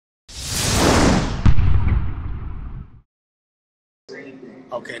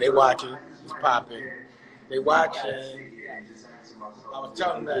Okay, they watching. It's popping. They watching. I was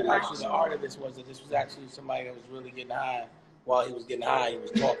telling them that actually the art of this was that this was actually somebody that was really getting high. While he was getting high, he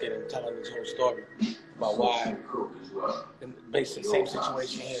was talking and telling his whole story about why. And basically, same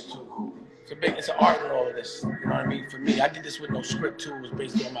situation here too. It's an art in all of this. You know what I mean? For me, I did this with no script too. It was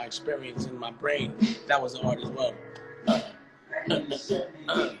based on my experience in my brain. That was the art as well.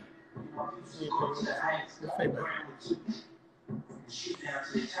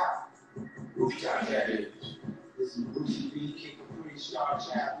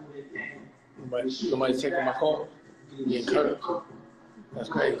 Somebody taking my call? Getting curved. That's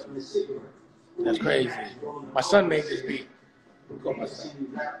crazy. That's crazy. My son made this beat. Go my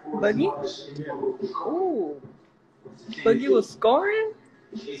son. Boogie? Ooh. Boogie was scoring?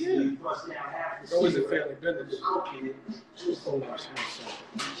 Yeah. So is it family business?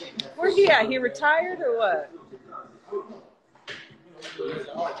 Where's he at? He retired or what?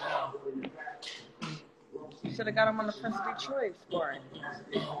 You should have got him on the Prince of Detroit scoring.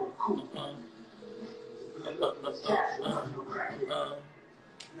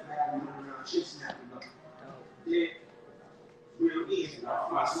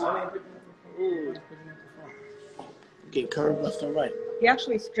 Get curved left and right. He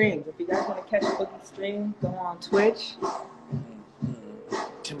actually streams. If you guys want to catch Boogie stream, go on Twitch.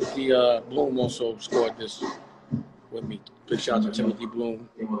 Timothy Bloom also scored this with me. Big shout out to Timothy Bloom.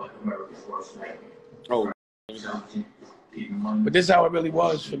 Oh, but this is how it really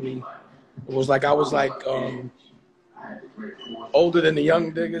was for me. It was like I was like older than the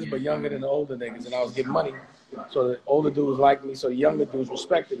young niggas, but younger than the older niggas, and I was getting money. So the older dudes liked me, so the younger dudes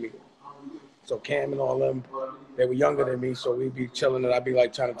respected me. So Cam and all them, they were younger than me, so we'd be chilling, and I'd be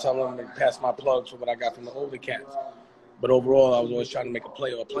like trying to tell them and pass my plugs for what I got from the older cats. But overall, I was always trying to make a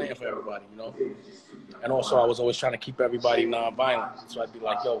play or a plan for everybody, you know? And also, I was always trying to keep everybody non-violent. So I'd be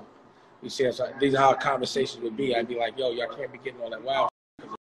like, yo, you see, these are how conversations would be. I'd be like, yo, y'all can't be getting all that wild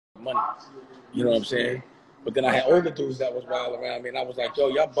because of money. You know what I'm saying? But then I had older dudes that was wild around me, and I was like, yo,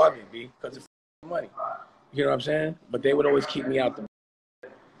 y'all bugging, B, because of money. You know what I'm saying? But they would always keep me out the.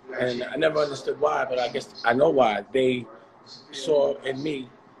 And I never understood why, but I guess I know why. They saw in me,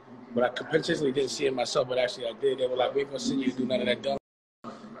 but I potentially didn't see it myself, but actually I did. They were like, we ain't going to send you to do none of that dumb.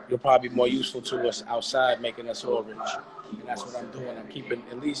 You're probably more useful to us outside, making us all rich. And that's what I'm doing. I'm keeping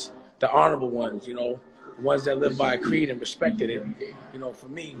at least the honorable ones, you know, the ones that live by a creed and respected it. You know, for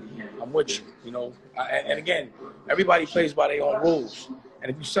me, I'm with you, you know. And again, everybody plays by their own rules. And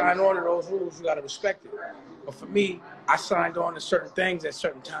if you sign on to those rules, you got to respect it. But for me, I signed on to certain things at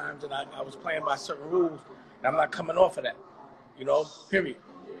certain times, and I was playing by certain rules, and I'm not coming off of that, you know, period.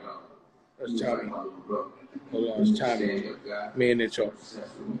 That's Tommy. Hold on, it's Tommy. Me and it talk.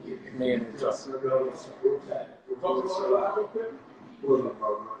 Me and it talk.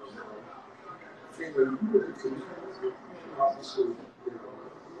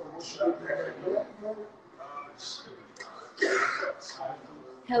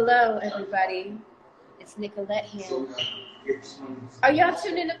 Hello, everybody. It's Nicolette here. Are y'all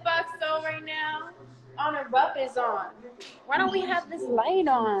tuning to Fox Soul right now? Honor Rupp is on. Why don't we have this light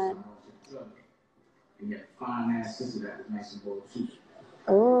on?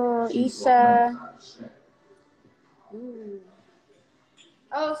 Oh, Issa. Ooh.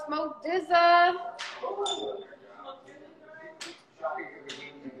 Oh, Smoke Dizza.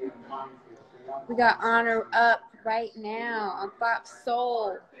 We got Honor Up right now on Fox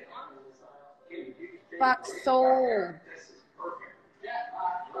Soul. Fox Soul.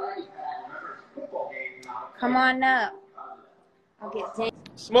 Come on up. I'll get dang.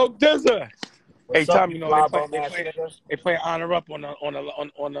 Smoke Dizza. Hey, What's Tom, you know they play Honor Up on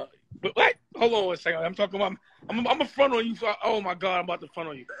the. But wait, hold on 1 second. I'm talking about. I'm a front on you. Oh my God, I'm about to front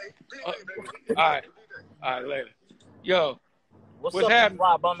on you. All right, later. Yo, what's up, happening?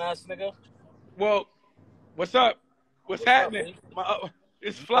 Fly bum ass nigga. Well, what's up? What's happening?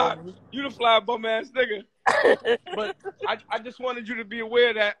 It's Fly. You the fly bum ass nigga. But I just wanted you to be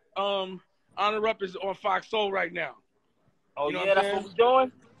aware that Honor Up is on Fox Soul right now. Oh, you know yeah, that's what we're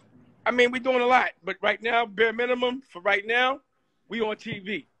doing? I mean, we're doing a lot, but right now, bare minimum, for right now, we on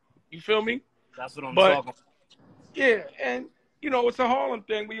TV. You feel me? That's what I'm talking about. Yeah, and, you know, it's a Harlem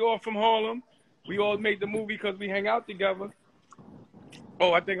thing. We all from Harlem. We all made the movie because we hang out together.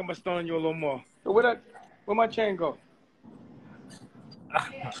 Oh, I think I'm going to stun you a little more. So where my chain go?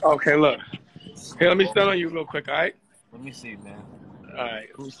 Okay, look. Here, let me stun on you real quick, all right? Let me see, man. All right,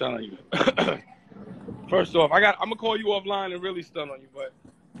 let me stun on you. First off, I'm going to call you offline and really stun on you, but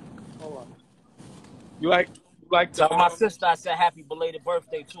hold on. You like Tell my sister I said happy belated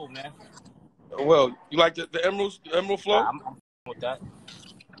birthday too, man. Well, you like the emerald flow? I'm with that.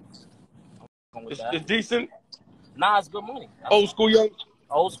 With that. It's decent. Nah, it's good money. Old school, young.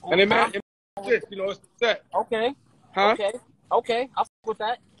 Old school. And it man, you know, it's set. Okay. Huh? Okay. I'll fuck with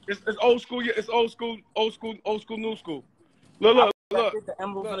that. It's old school. It's old school, new school. Look. The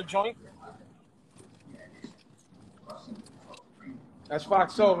emblem for the joint. That's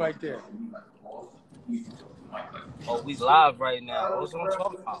Fox Soul right there. Oh, we live right now. What's what I'm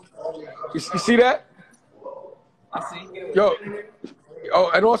talking about? You see that? I see. Yo.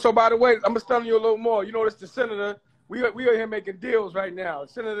 Oh, and also, by the way, I'm just telling you a little more. You know, it's the senator. We are here making deals right now.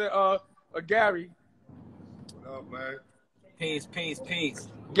 Senator Gary. Oh man. Peace.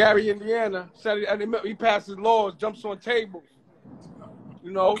 Gary, Indiana. Said he passes laws, jumps on tables. You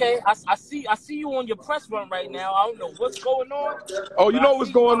know. Okay, I see you on your press run right now. I don't know what's going on. Oh, you know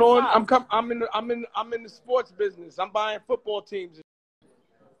what's going on? I'm in the sports business. I'm buying football teams.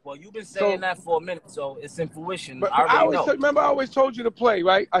 Well, you've been saying that for a minute, so it's in fruition. But I already know. Remember, I always told you to play,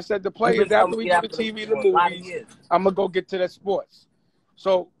 right? I said the play is after we do the TV and the movies, I'm going to go get to that sports.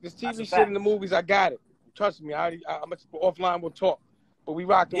 So this TV shit in the movies, I got it. Trust me, I'm offline, we'll talk. But we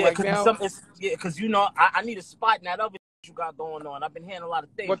rocking right now. Because, you know, I need a spot in that other you got going on. I've been hearing a lot of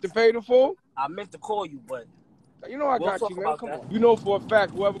things. What, the Pay the Full? I meant to call you, but... You know I got you, man. Come on. You know for a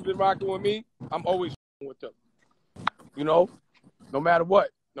fact, whoever been rocking with me, I'm always with them. You know? No matter what.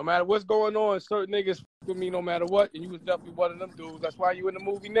 No matter what's going on, certain niggas with me no matter what, and you was definitely one of them dudes. That's why you in the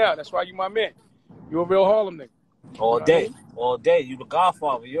movie now. That's why you my man. You a real Harlem nigga. All day. All day. You the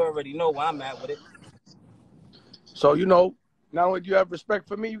Godfather. You already know where I'm at with it. So, you know, not only do you have respect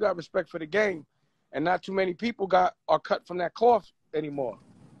for me, you got respect for the game. And not too many people are cut from that cloth anymore.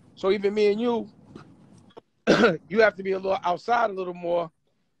 So even me and you, you have to be a little outside a little more,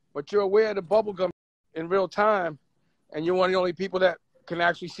 but you're aware of the bubblegum in real time, and you're one of the only people that can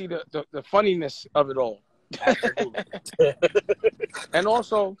actually see the funniness of it all. And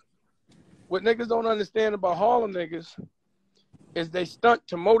also, what niggas don't understand about Harlem niggas is they stunt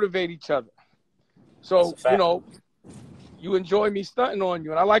to motivate each other. So, you know, you enjoy me stunting on you,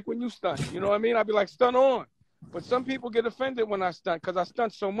 and I like when you stunt. You know what I mean? I'd be like, stunt on. But some people get offended when I stunt because I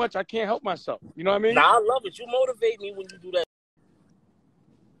stunt so much I can't help myself. You know what I mean? Nah, I love it. You motivate me when you do that.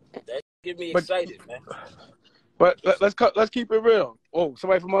 That get me excited, man. But let's keep it real. Oh,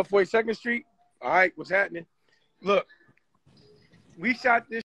 somebody from 142nd Street? All right, what's happening? Look, we shot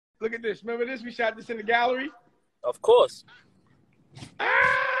this. Look at this. Remember this? We shot this in the gallery? Of course.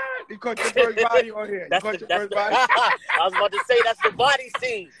 You caught your first body on here. You caught your first body? I was about to say, that's the body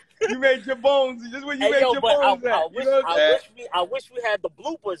scene. You made your bones. Just when you made your bones at. I wish we had the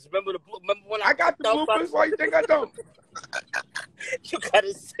bloopers. Remember when I got the bloopers? Why you think I don't? You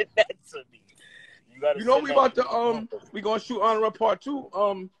gotta send that to me. You know we about to we gonna shoot Honor Up Part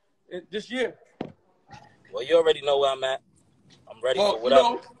 2 this year. Well, you already know where I'm at. I'm ready for whatever.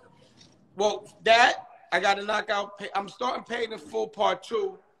 You know, that I gotta knock out. I'm starting Paid in Full Part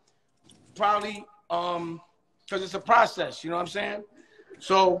 2, probably because it's a process. You know what I'm saying?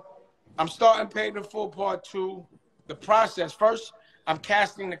 So I'm starting Paid in Full Part 2. The process first. I'm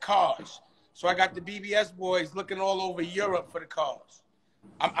casting the cars. So I got the BBS boys looking all over Europe for the cars.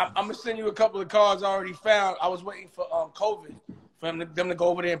 I'm gonna send you a couple of cars I already found. I was waiting for COVID for them to go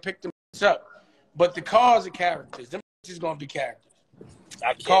over there and pick them up. But the cars are characters. Them is gonna be characters.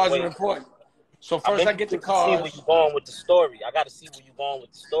 Cars are important. So first I get the cars. See where you going with the story. I got to see where you going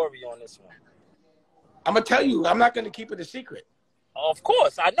with the story on this one. I'm gonna tell you. I'm not gonna keep it a secret. Of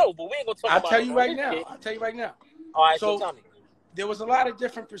course, I know, but we ain't gonna talk about it. I'll tell you right now. All right, so tell me. There was a lot of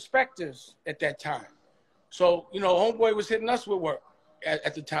different perspectives at that time. So, you know, homeboy was hitting us with work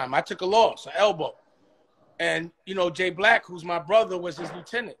at the time. I took a loss, an elbow. And, you know, Jay Black, who's my brother, was his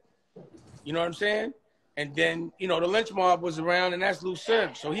lieutenant. You know what I'm saying? And then, you know, the lynch mob was around, and that's Lou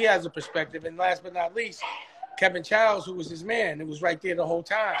Sims. So he has a perspective. And last but not least, Kevin Childs, who was his man, it was right there the whole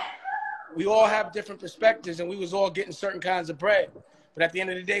time. We all have different perspectives, and we was all getting certain kinds of bread. But at the end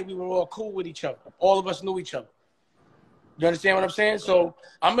of the day, we were all cool with each other. All of us knew each other. You understand what I'm saying? So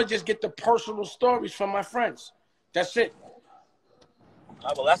I'm going to just get the personal stories from my friends. That's it.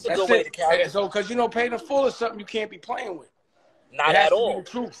 Well, that's a good way to carry it. So, because, you know, Paid in Full is something you can't be playing with. Not at all. It has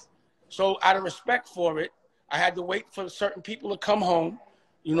to be the truth. So out of respect for it, I had to wait for certain people to come home.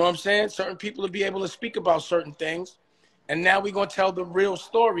 You know what I'm saying? Certain people to be able to speak about certain things. And now we're going to tell the real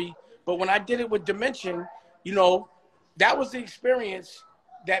story. But when I did it with Dimension, you know, that was the experience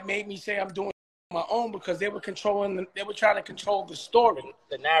that made me say I'm doing my own, because they were they were trying to control the story.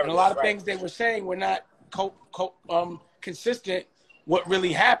 The narrative, and a lot of things they were saying were not consistent what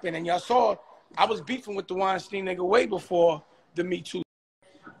really happened. And y'all saw I was beefing with the Weinstein nigga way before the Me Too.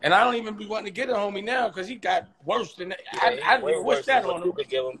 And I don't even be wanting to get a homie now because he got worse than that. I didn't wish that on him.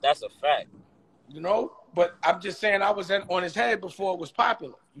 That's a fact. You know, but I'm just saying I was on his head before it was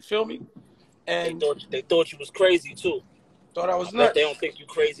popular. You feel me? And they thought you was crazy too. Thought I was I nuts. bet they don't think you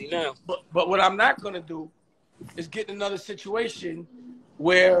crazy now. But what I'm not gonna do is get in another situation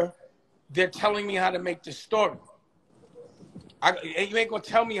where they're telling me how to make this story. You ain't gonna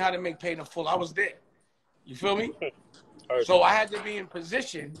tell me how to make Paid in Full. I was there. You feel me? So I had to be in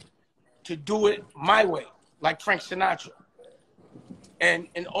position to do it my way, like Frank Sinatra. And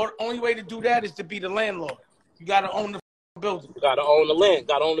only way to do that is to be the landlord. You got to own the building. You got to own the land.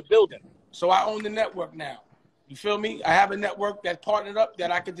 Got to own the building. So I own the network now. You feel me? I have a network that partnered up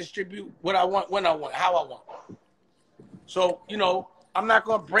that I can distribute what I want, when I want, how I want. So, you know, I'm not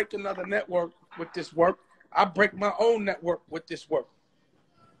going to break another network with this work. I break my own network with this work.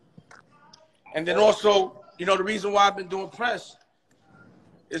 And then also, you know, the reason why I've been doing press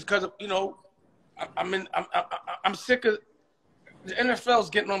is because, you know, I'm sick of the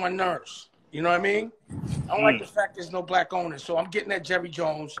NFL's getting on my nerves. You know what I mean? I don't like the fact there's no black owners. So I'm getting at Jerry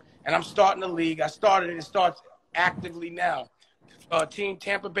Jones, and I'm starting the league. I started it. It starts actively now. Team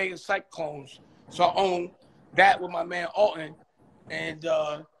Tampa Bay Cyclones. So I own that with my man Alton, and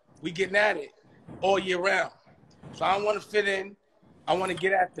we getting at it all year round. So I don't want to fit in. I want to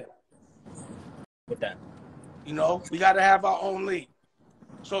get at them. With that, you know, we got to have our own league.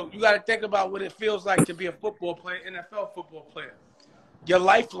 So you got to think about what it feels like to be a football player, NFL football player. Your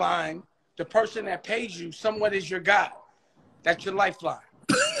lifeline, the person that pays you, somewhat is your God. That's your lifeline,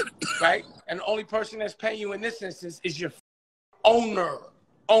 right? And the only person that's paying you in this instance is your owner,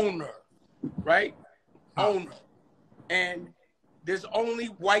 right? Owner. And there's only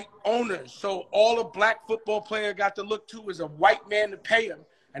white owners. So all a black football player got to look to is a white man to pay him,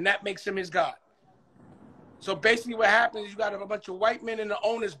 and that makes him his God. So basically what happens is you got a bunch of white men in the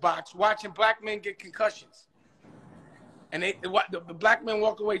owner's box watching black men get concussions. And the black men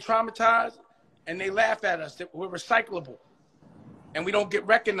walk away traumatized, and they laugh at us that we're recyclable. And we don't get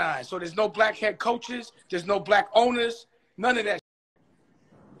recognized. So there's no black head coaches. There's no black owners. None of that.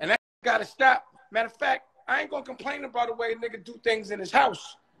 And that got to stop. Matter of fact, I ain't going to complain about the way a nigga do things in his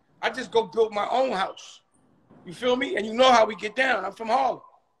house. I just go build my own house. You feel me? And you know how we get down. I'm from Harlem.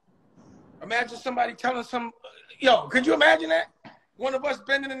 Imagine somebody telling yo, could you imagine that? One of us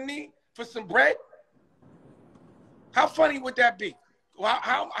bending the knee for some bread? How funny would that be?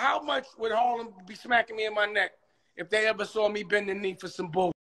 How much would Harlem be smacking me in my neck if they ever saw me bend the knee for some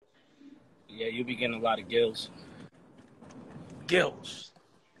bull? Yeah, you'll be getting a lot of gills. Gills.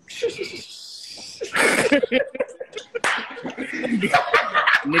 Niggas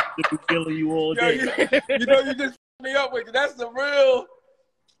be killing you all day. You know, you just me up with it. That's the real.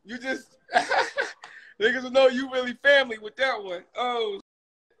 You just niggas know you really family with that one. Oh,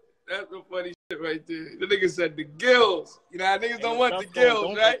 that's some funny shit right there. The nigga said the gills. You know how niggas don't want the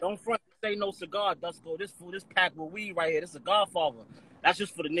gills, right? Don't front say no cigar, Dusko. This pack with weed right here. This is a Godfather. That's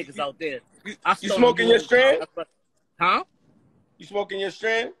just for the niggas out there. You smoking your strand? Huh? You smoking your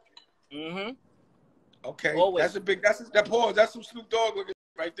strand? Mm-hmm. Okay. Always. That's pause. That's some Snoop Dogg looking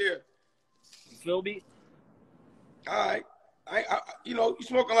right there. You feel me? All right. You know, you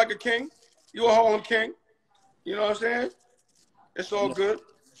smoking like a king. You a Harlem king. You know what I'm saying? It's all good.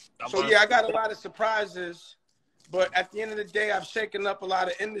 So, yeah, I got a lot of surprises. But at the end of the day, I've shaken up a lot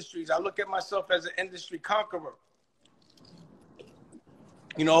of industries. I look at myself as an industry conqueror.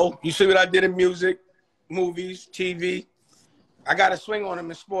 You know, you see what I did in music, movies, TV. I got to swing on them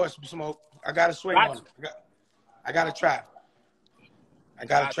in sports, Smoke. I got to swing on them. I got to try. I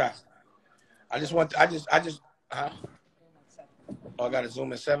got to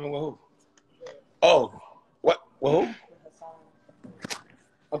zoom in 7 with who? Oh, what? With who?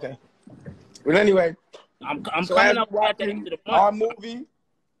 Okay. But anyway, I'm coming up at the end of the month. Our movie,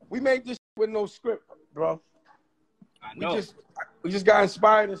 we made this with no script, bro. I know. We just got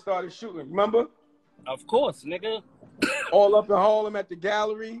inspired and started shooting. Remember? Of course, nigga. All up in Harlem at the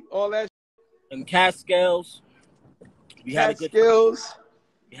gallery, all that. And Catskills. We had a good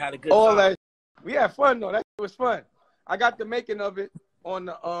time. All that. We had fun though. That was fun. I got the making of it on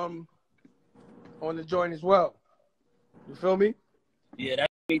the joint as well. You feel me? Yeah, that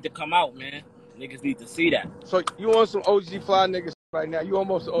need to come out, man. Niggas need to see that. So you on some OG fly niggas right now? You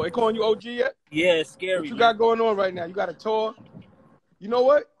almost they calling you OG yet? Yeah, it's scary. What you got going on right now? You got a tour? You know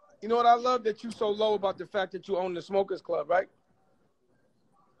what? You know what I love that you so low about the fact that you own the Smokers Club, right?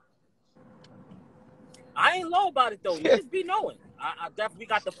 I ain't low about it though. Niggas be knowing. I definitely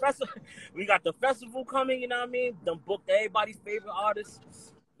got the festival. We got the festival coming. You know what I mean? Done booked everybody's favorite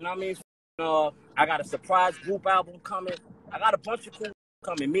artists. You know what I mean? I got a surprise group album coming. I got a bunch of cool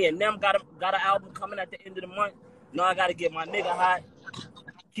coming. Me and them got an album coming at the end of the month. You know I got to get my nigga hot.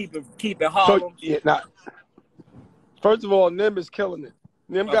 keep it So Harlem. yeah, now first of all, Nim is killing it.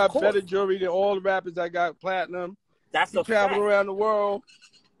 Nim Of got course. better jewelry than all the rappers that got platinum. That's He a traveled fact. around the world.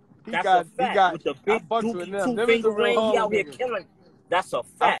 He That's got a fact. With the I big fucks with dookie Nim. Nim is a two-finger real ring, he Harlem out here nigga. killing. That's a I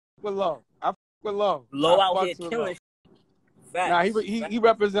fuck fact. with Low. I fuck with Low. Low I out fucks here with killing. Low. Facts. Nah, he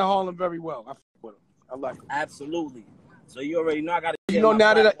represent Harlem very well. I fuck with him. I like him. Absolutely. So you already know I got to. You know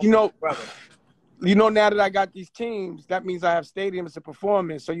now that brother. you know now that I got these teams, that means I have stadiums to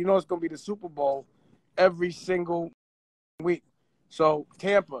perform in. So you know it's gonna be the Super Bowl every single week. So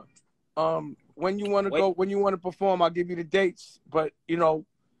Tampa, when you want to go, when you want to perform, I'll give you the dates. But you know,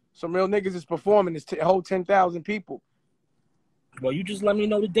 some real niggas is performing. It's a whole 10,000 people. Well, you just let me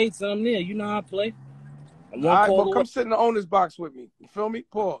know the dates and I'm there. You know how I play. All right, well, come sit in the owner's box with me. You feel me?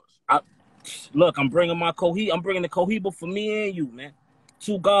 Pause. Look, I'm bringing my Cohiba. I'm bringing the Cohiba for me and you, man.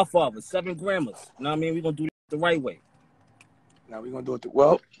 2 Godfathers, 7 Grammars. You know what I mean? We're going to do it the right way. Now we're going to do it.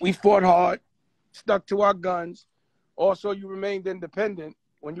 Well, we fought hard, stuck to our guns. Also, you remained independent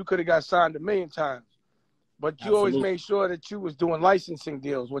when you could have got signed 1,000,000 times. But you always made sure that you was doing licensing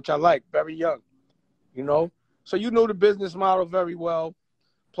deals, which I like, very young, you know? So you knew the business model very well.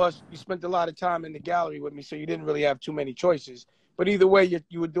 Plus, you spent a lot of time in the gallery with me, so you didn't really have too many choices. But either way,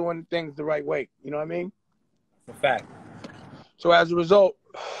 you were doing things the right way. You know what I mean? It's a fact. So as a result,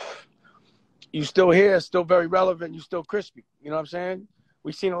 you still here, still very relevant, you still crispy. You know what I'm saying?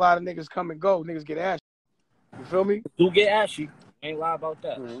 We've seen a lot of niggas come and go. Niggas get ashy. You feel me? Do get ashy. Ain't lie about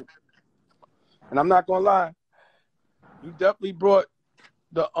that. Mm-hmm. And I'm not gonna lie, you definitely brought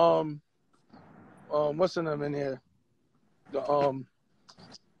the what's the name in here? The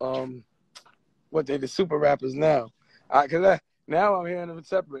what they the super rappers now? Now I'm hearing them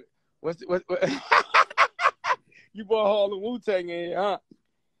separate. What you brought Harlem Wu-Tang in here, huh?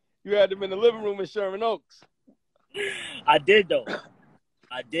 You had them in the living room in Sherman Oaks. I did though.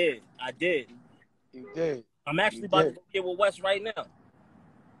 I did. You did. I'm actually about to go get with West right now.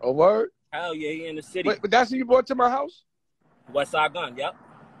 A word? Hell yeah, he in the city. Wait, but that's who you brought to my house? West Side Gun, yep.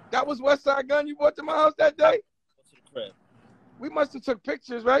 That was West Side Gun you brought to my house that day? Go to the crib. We must have took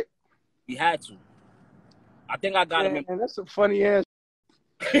pictures, right? We had to. I think I got him in. And that's some funny ass.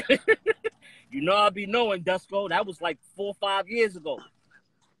 You know I be knowing, Dusko. That was like 4 or 5 years ago.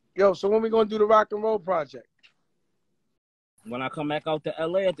 Yo, so when we gonna do the rock and roll project? When I come back out to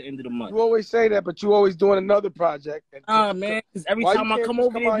LA at the end of the month. You always say that, but you always doing another project. Man, because every time I come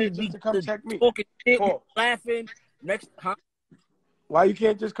over here, we be talking shit, laughing. Why you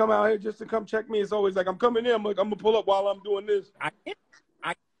can't just come out here just to come check me? It's always like, I'm coming in, I'm gonna pull up while I'm doing this. I can.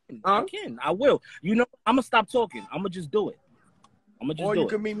 I will. You know, I'm gonna stop talking. I'm gonna just do it. Or you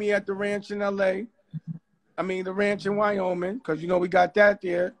can meet me at the ranch in LA. I mean, the ranch in Wyoming, because you know we got that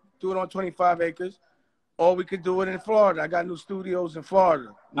there. Do it on 25 acres. Or we could do it in Florida. I got new studios in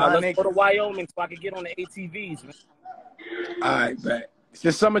Florida. Now let's go to Wyoming so I can get on the ATVs, man. All right, bet. It's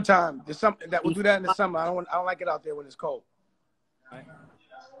the summertime. There's something that we'll do that in the summer. I don't like it out there when it's cold. Right.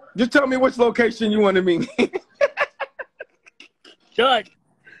 Just tell me which location you want to meet me. Done.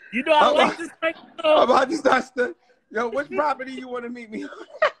 You know I like this thing. How about this? Yo, which property you want to meet me on?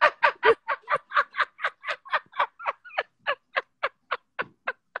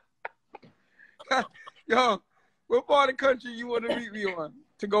 Yo, what part of the country you want to meet me on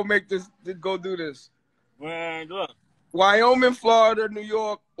to go make this, to go do this? Man, look. Wyoming, Florida, New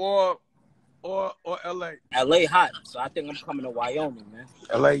York, or LA? LA hot, so I think I'm coming to Wyoming, man.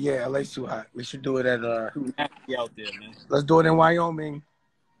 LA's too hot. We should do it at too nasty out there, man. Let's do it in Wyoming.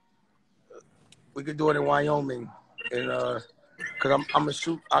 We could do it in Wyoming, and cause I'm gonna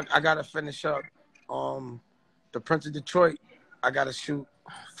shoot. I gotta finish up the Prince of Detroit. I gotta shoot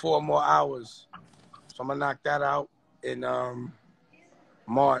 4 more hours, so I'm gonna knock that out in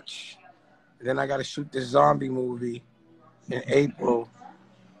March. And then I gotta shoot this zombie movie in April,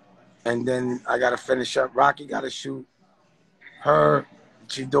 and then I gotta finish up. Rocky gotta shoot her.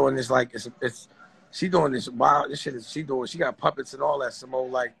 She doing this like she doing this wild. This shit is she doing. She got puppets and all that. Some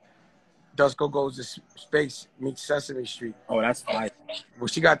old like Dusko Goes to Space meets Sesame Street. Oh, that's fine. Well,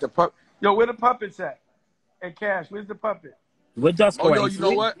 she got the pup. Yo, where the puppets at? Hey, Cash, where's the puppet? With Dusko. Oh, yo, you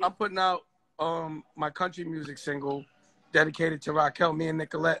know what? I'm putting out my country music single dedicated to Raquel, me and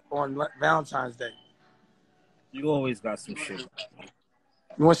Nicolette on Valentine's Day. You always got some shit.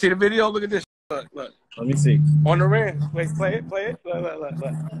 You want to see the video? Look at this. Look. Let me see. On the ranch. Wait, play it. Look.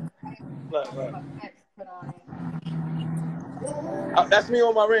 That's me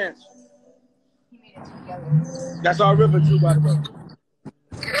on my ranch. That's our river too, by the way.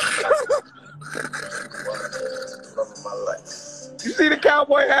 You see the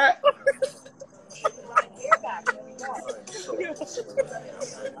cowboy hat?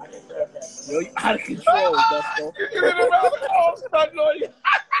 Yo, you out of control, Dusko.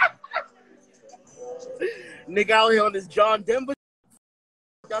 Nigga out here on this John Denver,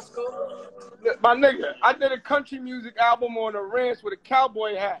 Dusko. My nigga, I did a country music album on a ranch with a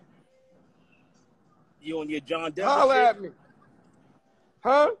cowboy hat. You on your John Denver Holla shit? at me.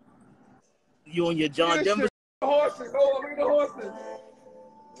 Huh? You on your John Denver shit. The horses. Oh, look at the horses.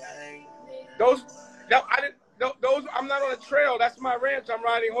 Those, I'm not on a trail. That's my ranch. I'm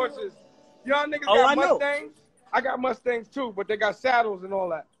riding horses. Y'all niggas got Mustangs? I got Mustangs too, but they got saddles and all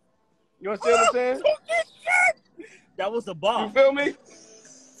that. You understand what I'm saying? That was a bar. You feel me?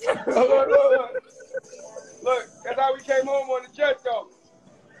 Look, that's how we came home on the jet, though.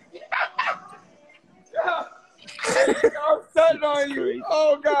 Yeah. I'm stunting on you. Crazy.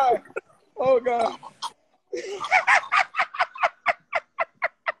 Oh, God. Oh, God.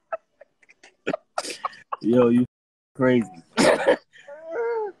 Yo, you crazy.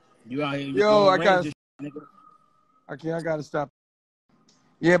 You out here. Yo, I gotta. Okay, I gotta stop.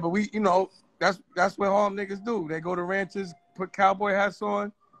 Yeah, but we, that's what Harlem niggas do. They go to ranches, put cowboy hats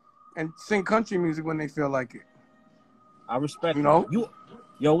on, and sing country music when they feel like it. I respect you.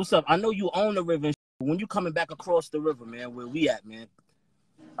 Yo, what's up? I know you own the river. When you coming back across the river, man, where we at, man?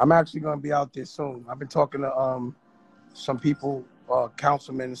 I'm actually gonna be out there soon. I've been talking to some people,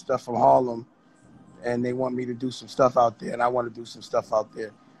 councilmen and stuff from Harlem, and they want me to do some stuff out there, and I want to do some stuff out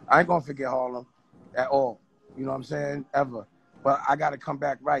there. I ain't gonna forget Harlem at all. You know what I'm saying? Ever. But I gotta come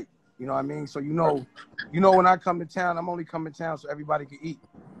back right. You know what I mean? So you know when I come to town, I'm only coming to town so everybody can eat.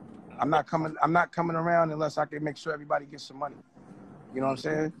 I'm not coming around unless I can make sure everybody gets some money. You know what I'm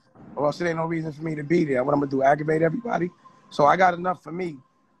saying? Or else there ain't no reason for me to be there. What I'm gonna do, aggravate everybody? So I got enough for me.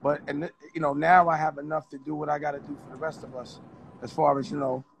 But now I have enough to do what I gotta do for the rest of us. As far as,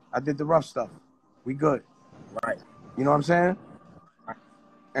 I did the rough stuff. We good. Right. You know what I'm saying?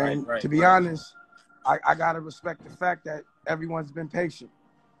 And to be honest, I gotta respect the fact that everyone's been patient.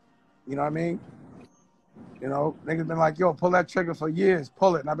 You know what I mean? Niggas been like, yo, pull that trigger for years,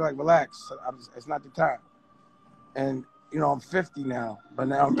 pull it. And I'd be like, relax, it's not the time. And, I'm 50 now, but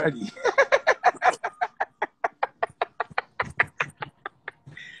now I'm ready.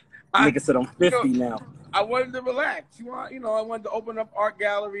 Nigga said I'm 50 now. I wanted to relax. I wanted to open up art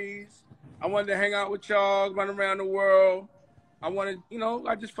galleries. I wanted to hang out with y'all, run around the world. I wanted,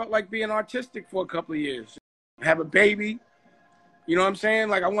 I just felt like being artistic for a couple of years. Have a baby. You know what I'm saying?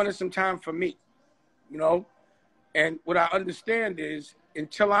 Like, I wanted some time for me, And what I understand is,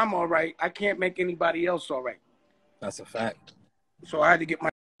 until I'm all right, I can't make anybody else all right. That's a fact. So I had to get my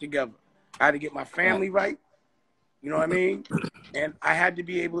together. I had to get my family right. You know what I mean? And I had to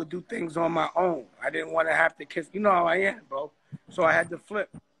be able to do things on my own. I didn't want to have to kiss. You know how I am, bro. So I had to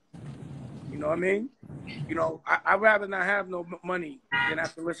flip. You know what I mean? I'd rather not have no money than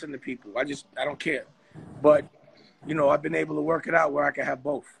have to listen to people. I don't care. But, I've been able to work it out where I can have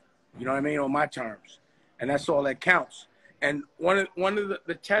both. You know what I mean? On my terms. And that's all that counts. And one of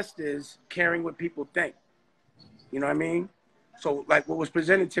the tests is caring what people think. You know what I mean? So, like, what was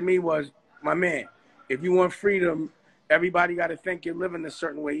presented to me was, my man, if you want freedom, everybody got to think you're living a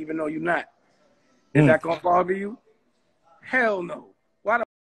certain way, even though you're not. Is that going to bother you? Hell no. Why the f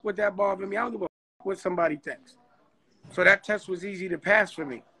would that bother me? I don't give a f what somebody thinks. So that test was easy to pass for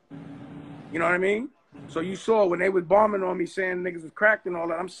me. You know what I mean? So you saw when they was bombing on me saying niggas was cracked and all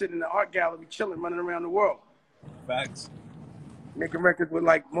that, I'm sitting in the art gallery chilling, running around the world. Facts. Making records with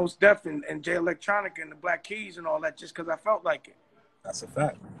like Mos Def and Jay Electronica and the Black Keys and all that just because I felt like it. That's a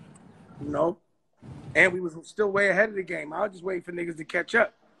fact. And we was still way ahead of the game. I was just waiting for niggas to catch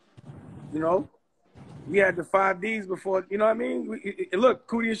up. We had the 5Ds before, you know what I mean? Look,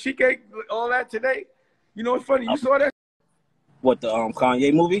 Cootie and Shike, all that today. It's funny. You saw that? What, the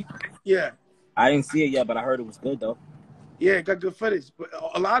Kanye movie? Yeah. I didn't see it yet, but I heard it was good, though. Yeah, it got good footage. But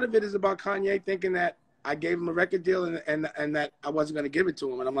a lot of it is about Kanye thinking that I gave him a record deal and that I wasn't going to give it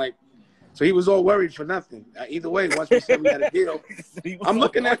to him. And I'm like, so he was all worried for nothing. Either way, once we said we had a deal, I'm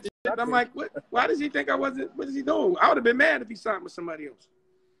looking at this shit. I'm like, what? Why does he think I wasn't? What is he doing? I would have been mad if he signed with somebody else.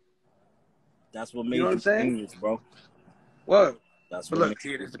 That's what made you genius, bro. What? That's what look, makes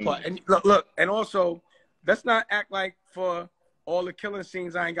it is the part. And look, and also, let's not act like for all the killing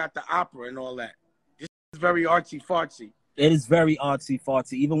scenes, I ain't got the opera and all that. This is very artsy fartsy. It is very artsy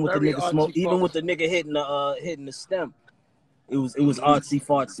fartsy. Even with the nigga smoke, even with the nigga hitting the stem, it was artsy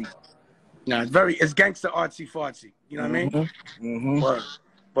fartsy. No, it's gangster artsy fartsy. You know what I mean? Mm-hmm.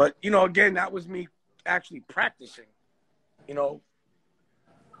 But again, that was me actually practicing. It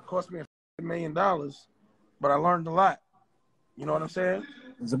cost me $1 million, but I learned a lot. You know what I'm saying?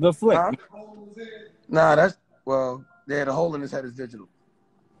 It's a good flick. Nah, Yeah, the hole in his head is digital.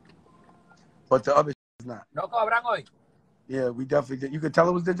 But the other is not. No cobran hoy. Yeah, we definitely did. You could tell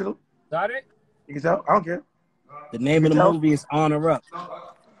it was digital? Sorry? You can tell? I don't care. The name of the tell? movie is Honor Up.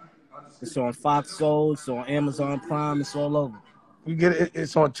 It's on Fox Soul. It's on Amazon Prime. It's all over. You get it.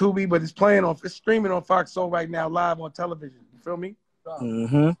 It's on Tubi, but it's streaming on Fox Soul right now, live on television. You feel me?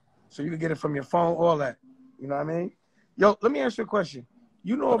 Mm-hmm. So you can get it from your phone, all that. You know what I mean? Yo, let me ask you a question.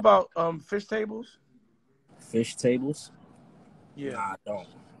 You know about fish tables? Fish tables? Yeah. Nah, I don't. All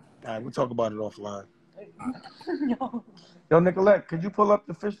right, we'll talk about it offline. Yo, Nicolette, could you pull up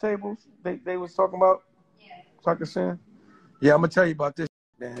the fish tables they was talking about? Yeah. So I can see 'em? Yeah, I'm gonna tell you about this,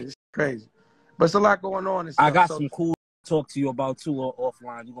 man. It's crazy, but it's a lot going on. And stuff, I got some cool to talk to you about too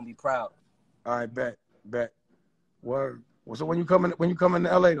offline. You're gonna be proud. All right, bet. Word. Well, so when you come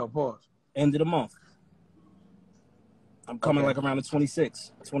to LA though, pause. End of the month. I'm coming like around the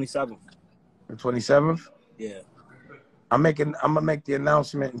 26th, 27th. The 27th. Yeah. I'm gonna make the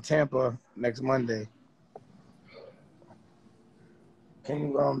announcement in Tampa next Monday.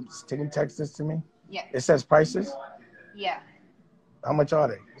 Can you text this to me? Yeah. It says prices. Yeah. How much are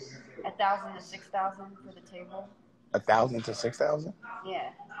they? 1,000 to 6,000 for the table. 1,000 to 6,000.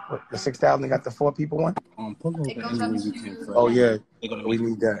 Yeah. What, the 6,000 got the 4 people one? Pull over It goes up anyway we to- can. Oh yeah, gonna we meet.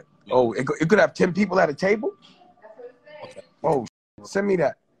 need that. Oh, it could have 10 people at a table. Okay. Oh, send me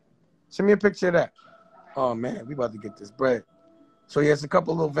that. Send me a picture of that. Oh man, we about to get this bread. So yeah, it's a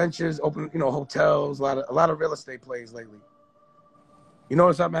couple little ventures, open, hotels, a lot of real estate plays lately. You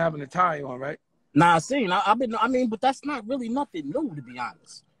notice I've been having a tie on, right? Nah, but that's not really nothing new, to be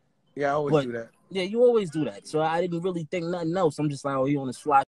honest. Yeah, I always do that. Yeah, you always do that. So I didn't really think nothing else. I'm just like, oh, he on his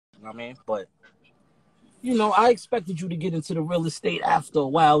fly. You know what I mean? But, I expected you to get into the real estate after a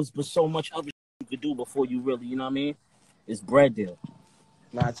while, but so much other you could do before you really, you know what I mean? It's bread deal.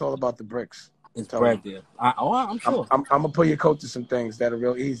 Nah, it's all about the bricks. It's bread deal. I'm sure. I'm gonna put your coat to some things that are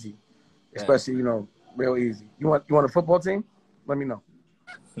real easy, especially real easy. You want a football team? Let me know.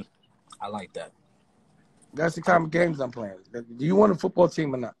 I like that. That's the kind of games I'm playing. Do you want a football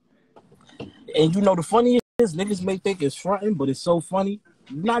team or not? And the funniest is niggas may think it's fronting, but it's so funny.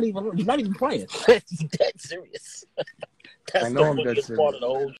 You're not even playing. It's dead serious. That's I know I'm the dead funniest serious. part of the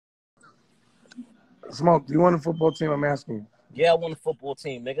whole. Smoke, do you want a football team? I'm asking you. Yeah, I want a football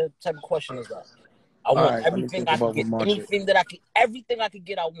team, nigga. What type of question is that? I want everything I can get. Everything I can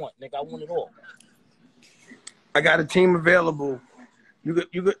get, I want, nigga. I want it all. I got a team available. You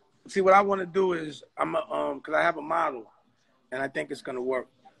could see what I want to do is because I have a model, and I think it's gonna work,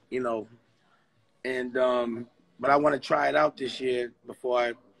 and but I want to try it out this year before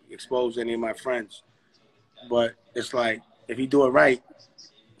I expose any of my friends. But it's like if you do it right,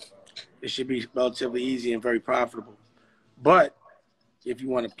 it should be relatively easy and very profitable. But if you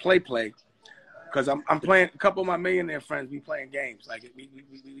want to play, because I'm playing a couple of my millionaire friends. We playing games like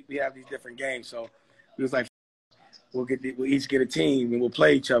we have these different games. So we was like, we'll each get a team and we'll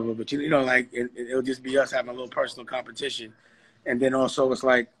play each other. But it'll just be us having a little personal competition, and then also it's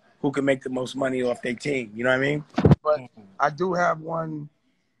like who can make the most money off their team. You know what I mean? But I do have one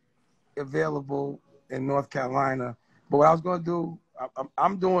available in North Carolina. But what I was gonna do,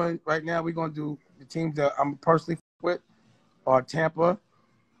 I'm doing right now. We're gonna do the teams that I'm personally with are Tampa,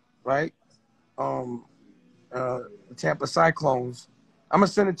 right? Tampa Cyclones. I'm gonna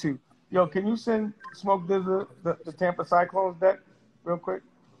send it to you. Yo, can you send Smoke Dizzle the Tampa Cyclones deck real quick?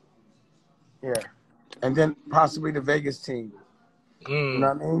 Yeah, and then possibly the Vegas team. You know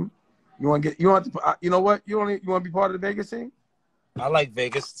what I mean? You know what? You want to be part of the Vegas team? I like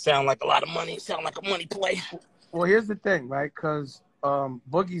Vegas. Sound like a lot of money. Sound like a money play. Well, here's the thing, right? Because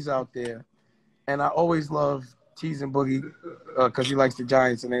Boogie's out there, and I always love teasing Boogie because he likes the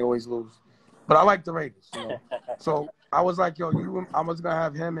Giants and they always lose. But I like the Raiders, So I was like, yo, I was gonna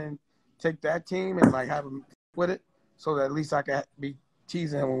have him and take that team and like have him with it, so that at least I could be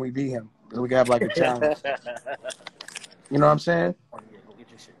teasing him when we beat him, so we could have like a challenge. You know what I'm saying? Oh, yeah, go get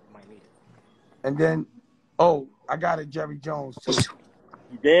your shit. You might need it. And then, I got it, Jerry Jones too.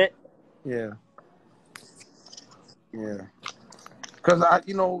 You did? Yeah. Because I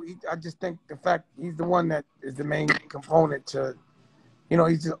just think the fact he's the one that is the main component to,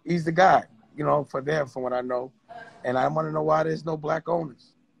 he's the guy, for them, from what I know, and I want to know why there's no black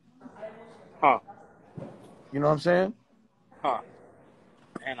owners. Huh? You know what I'm saying? Huh?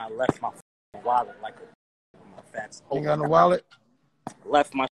 And I left my wallet like my fat. You got no wallet?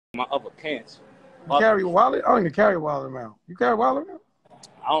 Left my other pants. You carry a wallet? I don't even carry a wallet around. You carry a wallet around?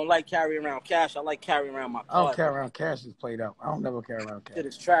 I don't like carrying around cash. I like carrying around my card. I don't carry around cash. It's played out. I don't never carry around cash. Shit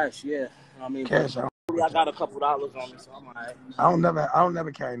is trash, yeah. I mean, cash. I got a couple dollars on me, so I'm all right. I don't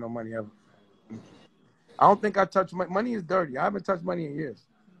never carry no money ever. I don't think I touch money. Money is dirty. I haven't touched money in years.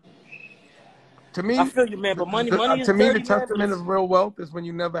 To me, I feel you, man, but money is to me, dirty, the testament man, of real wealth is when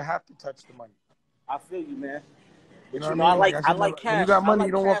you never have to touch the money. I feel you, man. You But know you what know, I mean? I should like never, cash. when you got I money, like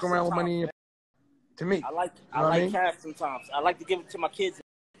you don't cash walk around with money in your. man. To me, I like you know what I mean? cash sometimes. I like to give it to my kids.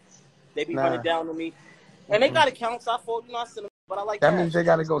 They be Nah. running down on me, and they got accounts. I thought, I send them, but I like That cash. means they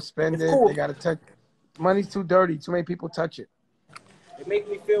got to go spend It's it. cool. They got to touch. Money's too dirty. Too many people touch it. It makes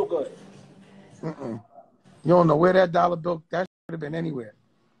me feel good. You don't know where that dollar bill. That should have been anywhere.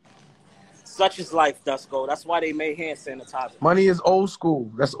 Such is life, Dusko. That's why they made hand sanitizer. Money is old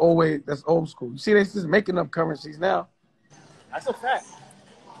school. That's old school. You see, they just making up currencies now. That's a fact.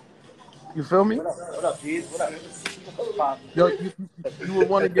 You feel me? What up, G's? What up? Yo, you would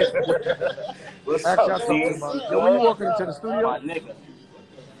want to get. What's Ask up, y'all something, G's? man. Yo, when you walking into the studio? My nigga.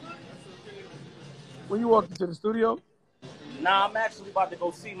 When you walk into the studio? Nah, I'm actually about to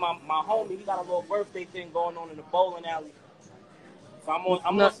go see my homie. He got a little birthday thing going on in the bowling alley. So I'm on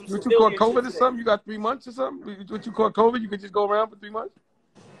some what you call civilian COVID shit or something? You got 3 months or something? What you call COVID? You could just go around for 3 months?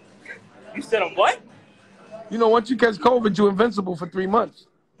 You said I'm what? You know, once you catch COVID, you're invincible for 3 months.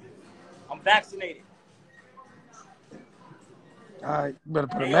 I'm vaccinated. All right, you better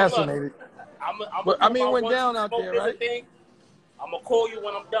put a Hey, mask look, on it. But I mean, it went down out there, right? I'm going to call you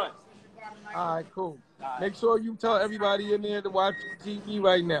when I'm done. All right, cool. All right. Make sure you tell everybody in there to watch TV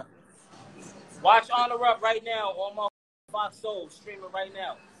right now. Watch Honor Up right now on my Fox Soul, streaming right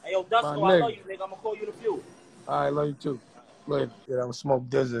now. Hey, yo, Dusko, I love you, nigga. I'm going to call you in a few. All right, love you too. Look, yeah, I'm Smoke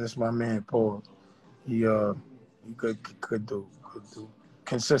Dizzer. That's my man, Paul. He good dude.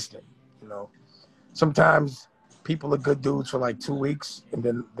 Consistent, you know. Sometimes people are good dudes for like 2 weeks, and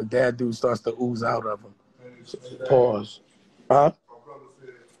then the dad dude starts to ooze out of them. Pause. Huh?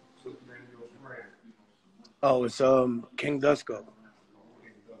 Oh, it's King Dusko.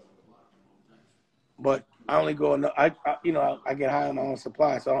 But I only go enough. I get high on my own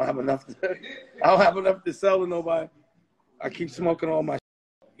supply, so I don't have enough. I don't have enough to sell to nobody. I keep smoking all my.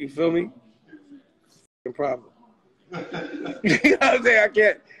 You feel me? Problem. You know what I'm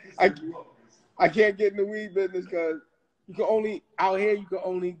saying? I can't get in the weed business because you can only out here you can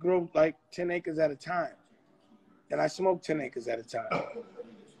only grow like 10 acres at a time, and I smoke 10 acres at a time.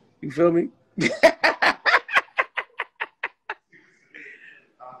 You feel me?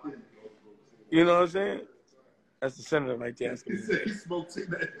 You know what I'm saying? That's the senator right there. He said he smoked 10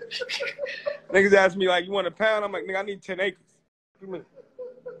 acres. Niggas ask me like, you want a pound? I'm like, nigga, I need 10 acres.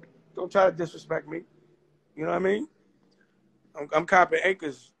 Don't try to disrespect me. You know what I mean? I'm copping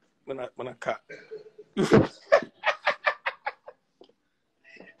acres when I cop.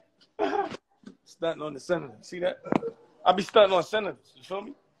 Stunting on the senator. See that? I be stunting on senators. You feel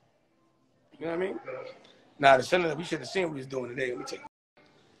me? You know what I mean? Nah, the senator, we should have seen what he was doing today. Let me tell you.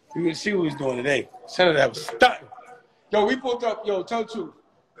 You can see what he was doing today. Senator that was stunting. Yo, we pulled up. Yo, tell the truth.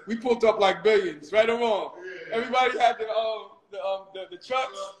 We pulled up like billions, right or wrong. Everybody had the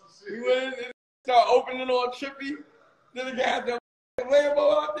trucks. We went in and started opening all trippy. Then the guy had the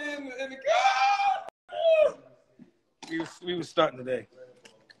Lambo out there in the car. We was starting today.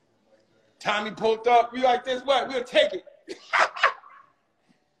 Tommy pulled up. We like this. What? We'll take it.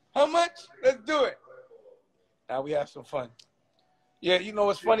 How much? Let's do it. Now we have some fun. Yeah, you know,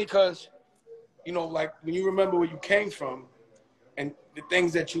 it's funny because, you know, like when you remember where you came from and the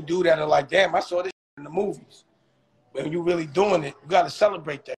things that you do that are like, damn, I saw this in the movies. But when you really doing it, you got to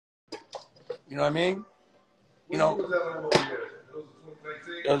celebrate that. You know what I mean? You know,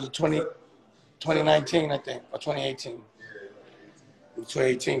 it was 2019, I think, or 2018. It was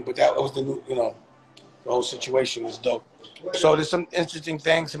 2018, but that was the new, you know, the whole situation was dope. So there's some interesting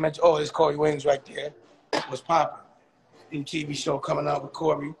things to mention. Oh, there's Corey Williams right there. What's popping? New TV show coming out with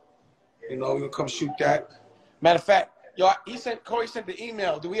Corey. You know, we're going to come shoot that. Matter of fact, Corey sent the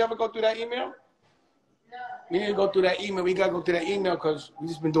email. Did we ever go through that email? No. We didn't go through that email. We got to go through that email because we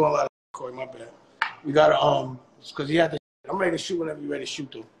just been doing a lot of Corey, my bad. We got to, because he had to, I'm ready to shoot whenever you're ready to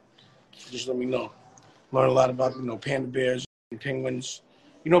shoot, though. Just let me know. Learn a lot about, you know, panda bears and penguins.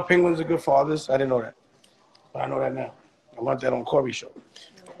 You know penguins are good fathers? I didn't know that. But I know that now. I learned that on Corey's show.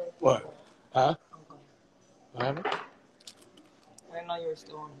 What? Huh? What happened? I didn't know you were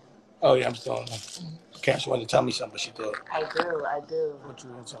still on. Oh, yeah, I'm still on. Cash wanted to tell me something, but she thought. I do. What you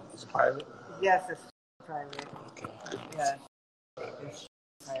want to tell me? Is it private? Yes, it's private. Okay. Yeah. It's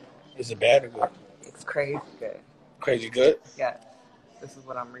private. Is it bad or good? It's crazy good. Crazy good? Yeah. This is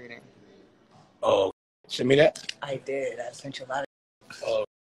what I'm reading. Oh, send me that? I did. I sent you a lot of. Oh.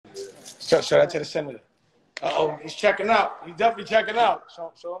 Show that to the senator. Uh-oh, he's checking out. He's definitely checking out.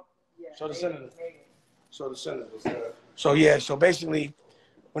 Show the senator. Show the senator. So, yeah, so basically,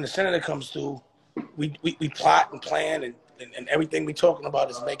 when the senator comes through, we plot and plan, and everything we're talking about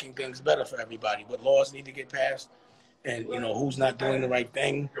is making things better for everybody. What laws need to get passed, and who's not doing the right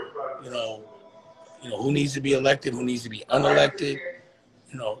thing. You know, who needs to be elected, who needs to be unelected.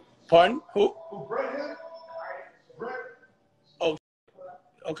 Pardon? Who? Oh,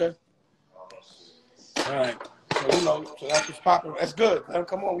 okay. All right. So so that's what's popping. That's good. Let him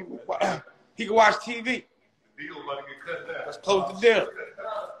come on. He can watch TV. Let's close the deal.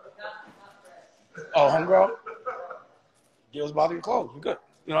 Oh, homegirl? Deal's about to get closed. We're good.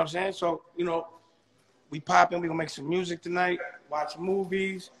 You know what I'm saying? So, we popping. We're going to make some music tonight, watch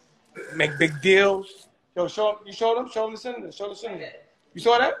movies, make big deals. Yo, you showed them? Show them the senator. Show the senator. You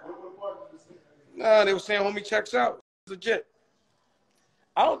saw that? No, they were saying homie checks out. It's legit.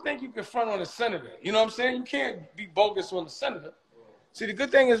 I don't think you can front on a senator. You know what I'm saying? You can't be bogus on the senator. See, the good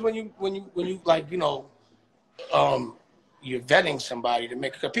thing is when you like, you're vetting somebody to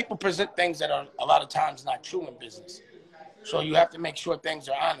make, because people present things that are a lot of times not true in business. So you have to make sure things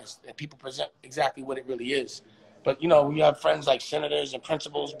are honest, that people present exactly what it really is. But, we have friends like senators and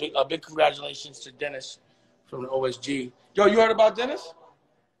principals. Big congratulations to Dennis from the OSG. Yo, you heard about Dennis?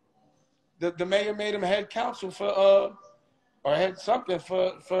 The mayor made him head counsel for, or head something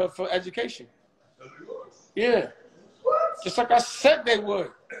for education. Yeah. Just like I said they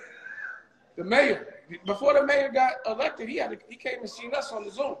would. The mayor. Before the mayor got elected, he came and seen us on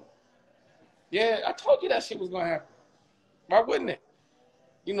the Zoom. Yeah, I told you that shit was going to happen. Why wouldn't it?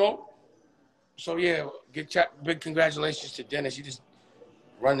 So yeah, big congratulations to Dennis. You just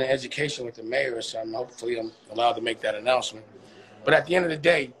run the education with the mayor or something. Hopefully I'm allowed to make that announcement. But at the end of the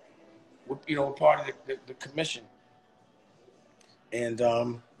day, we're part of the commission. And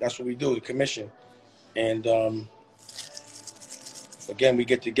that's what we do, the commission. And again, we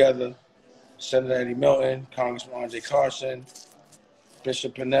get together, Senator Eddie Milton, Congressman Andre Carson,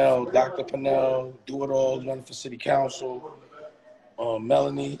 Bishop Pennell, Dr. Pennell, Do It All, running for city council,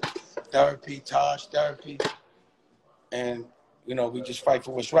 Melanie, therapy, Tosh, therapy. And, we just fight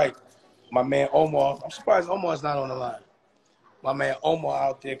for what's right. My man Omar, I'm surprised Omar's not on the line. My man Omar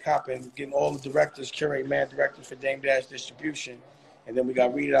out there copping, getting all the directors, curate man directors for Dame Dash Distribution. And then we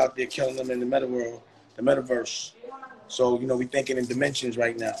got Reed out there killing them in the metaverse. So, we thinking in dimensions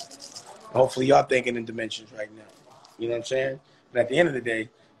right now. Hopefully y'all thinking in dimensions right now. You know what I'm saying? But at the end of the day,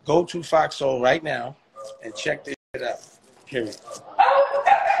 go to Fox Soul right now and check this shit out. Period.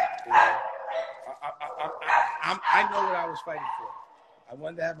 I know what I was fighting for. I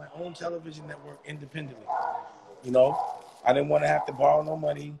wanted to have my own television network independently. I didn't want to have to borrow no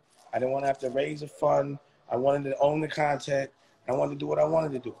money. I didn't want to have to raise a fund. I wanted to own the content. I wanted to do what I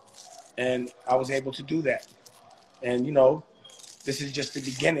wanted to do. And I was able to do that. And, this is just the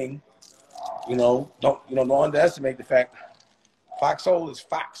beginning. Don't underestimate the fact Fox Soul is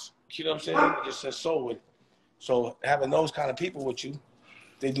Fox. You know what I'm saying? It just says soul with it. So having those kind of people with you,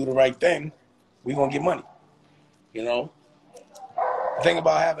 they do the right thing, we're going to get money. The thing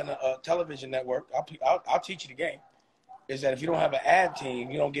about having a television network, I'll teach you the game, is that if you don't have an ad team,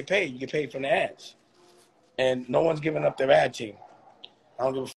 you don't get paid. You get paid from the ads. And no one's giving up their ad team. I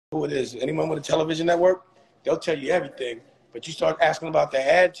don't give a f who it is. Anyone with a television network, they'll tell you everything. But you start asking about the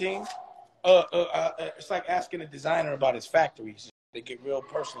ad team, it's like asking a designer about his factories. They get real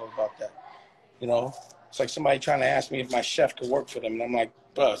personal about that. It's like somebody trying to ask me if my chef could work for them. And I'm like,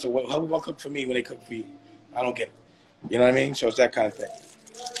 bro, so who cook for me when they cook for you? I don't get it. You know what I mean? So it's that kind of thing.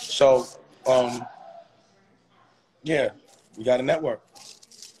 So, yeah, we got a network.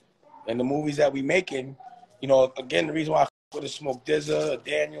 And the movies that we making, again, the reason why I would have smoked Dizza,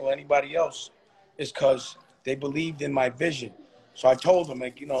 Daniel, or anybody else is because they believed in my vision. So I told them,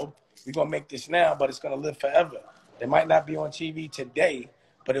 we're going to make this now, but it's going to live forever. They might not be on TV today,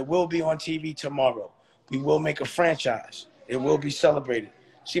 but it will be on TV tomorrow. We will make a franchise. It will be celebrated.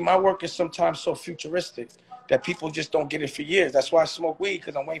 See, my work is sometimes so futuristic that people just don't get it for years. That's why I smoke weed,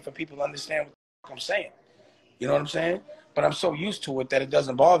 because I'm waiting for people to understand what I'm saying. You know what I'm saying? But I'm so used to it that it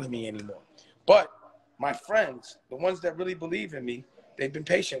doesn't bother me anymore. But my friends, the ones that really believe in me, they've been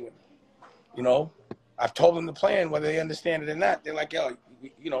patient with me. I've told them the plan, whether they understand it or not. They're like, yo,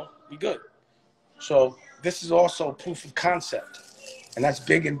 we good. So this is also proof of concept. And that's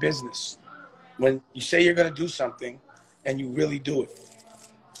big in business. When you say you're going to do something and you really do it,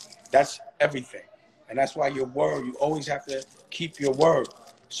 that's everything. And that's why your word, you always have to keep your word.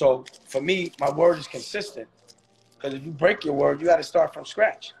 So for me, my word is consistent. Because if you break your word, you got to start from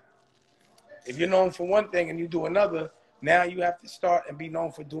scratch. If you're known for one thing and you do another, now you have to start and be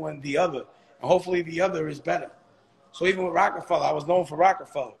known for doing the other. And hopefully the other is better. So even with Rockefeller, I was known for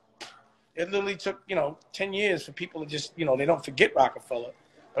Rockefeller. It literally took, 10 years for people to just, they don't forget Rockefeller.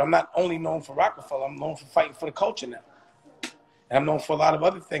 But I'm not only known for Rockefeller, I'm known for fighting for the culture now. And I'm known for a lot of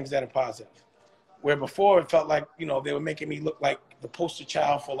other things that are positive. Where before it felt like, you know, they were making me look like the poster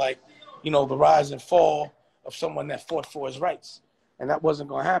child for like, you know, the rise and fall of someone that fought for his rights. And that wasn't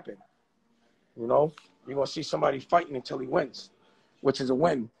going to happen. You know, you're going to see somebody fighting until he wins, which is a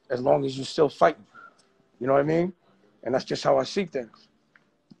win as long as you're still fighting. You know what I mean? And that's just how I see things.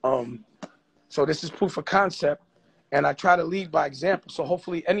 So this is proof of concept. And I try to lead by example. So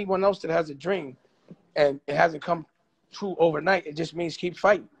hopefully anyone else that has a dream and it hasn't come true overnight, it just means keep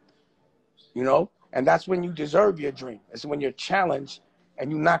fighting. You know? And that's when you deserve your dream. It's when you're challenged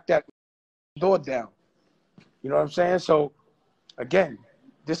and you knock that door down. You know what I'm saying? So, again,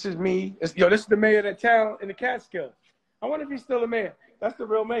 this is me. This is the mayor of the town in the Catskills. I wonder if he's still the mayor. That's the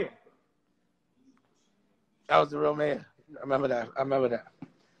real mayor. That was the real mayor. I remember that.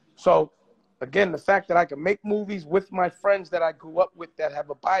 So, again, the fact that I can make movies with my friends that I grew up with that have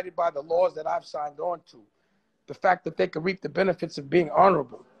abided by the laws that I've signed on to. The fact that they can reap the benefits of being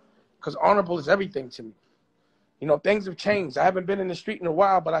honorable. Because honorable is everything to me. You know, things have changed. I haven't been in the street in a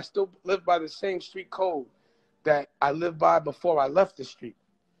while, but I still live by the same street code that I lived by before I left the street.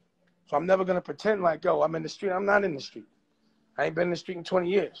 So I'm never going to pretend like, yo, I'm in the street. I'm not in the street. I ain't been in the street in 20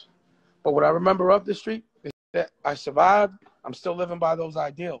 years. But what I remember of the street is that I survived. I'm still living by those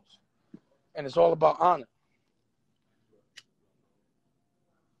ideals. And it's all about honor.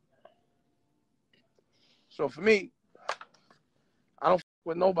 So for me, I don't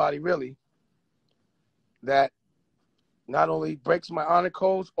with nobody really that not only breaks my honor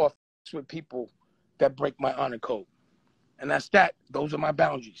codes or with people that break my honor code. And that's that. Those are my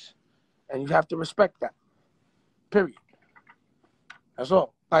boundaries. And you have to respect that. Period. That's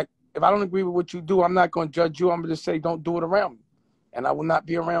all. Like, if I don't agree with what you do, I'm not going to judge you. I'm going to say, don't do it around me. And I will not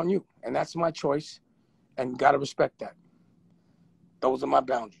be around you. And that's my choice. And you got to respect that. Those are my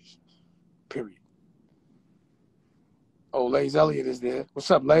boundaries. Period. Oh, Lays Elliott is there. What's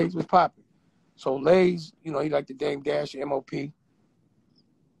up, Lays? What's popping? So Lays, you know, he like the Dame Dash, MOP. Me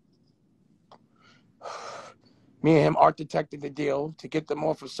and him architected the deal to get them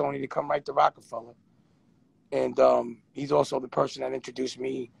off of Sony to come right to Rockefeller. And he's also the person that introduced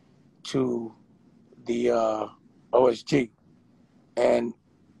me to the OSG. And,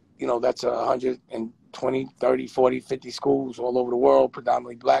 you know, that's 120, 30, 40, 50 schools all over the world,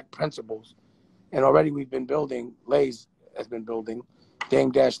 predominantly black principals. And already we've been building, Lays has been building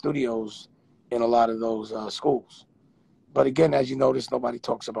Dame Dash Studios in a lot of those schools. But again, as you notice, nobody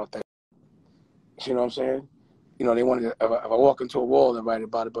talks about that. You know what I'm saying? You know, they wanted to, if I walk into a wall, they write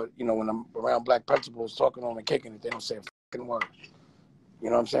about it. But, you know, when I'm around black principals talking on and kicking it, they don't say a fucking word. You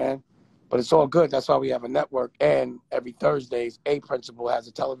know what I'm saying? But it's all good. That's why we have a network. And every Thursdays, a principal has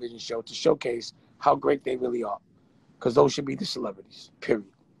a television show to showcase how great they really are. Because those should be the celebrities, period.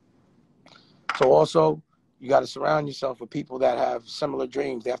 So also, you got to surround yourself with people that have similar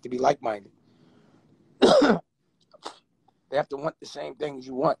dreams. They have to be like-minded. They have to want the same things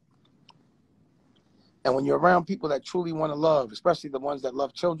you want. And when you're around people that truly want to love, especially the ones that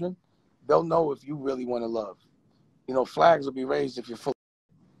love children, they'll know if you really want to love. You know, flags will be raised if you're full.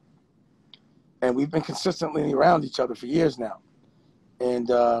 And we've been consistently around each other for years now. And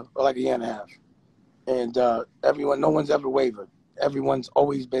like a year and a half. And no one's ever wavered. Everyone's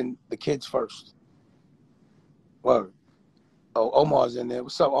always been the kids first. Word. Oh, Omar's in there.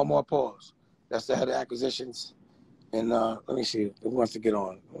 What's up, Omar? Pause. That's the head of acquisitions. And let me see. Who wants to get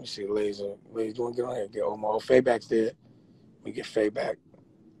on? Let me see. Laser. Laser, you want to get on here? Get Omar. Oh, Faye back's there. We get Faye back.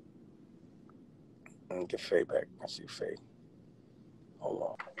 Let me get Faye back. I see Faye. Hold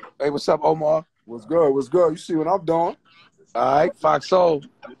on. Hey, what's up, Omar? What's good? What's good? You see what I'm doing? All right, Fox Soul.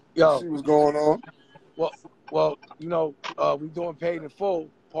 Yo. You see what's going on? Well, you know, we doing Paid in Full,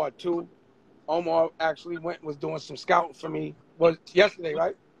 part 2. Omar actually was doing some scouting for me. Was yesterday,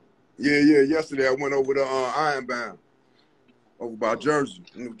 right? Yeah. Yesterday I went over to Ironbound, over by Jersey,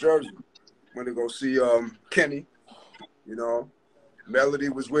 New Jersey. Went to go see Kenny. You know, Melody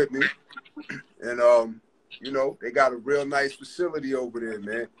was with me, and you know, they got a real nice facility over there,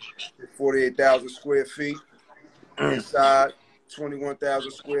 man. 48,000 square feet inside,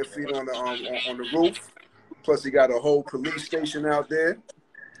 21,000 square feet on the roof. Plus, he got a whole police station out there.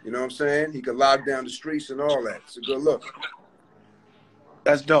 You know what I'm saying? He could lock down the streets and all that. It's a good look.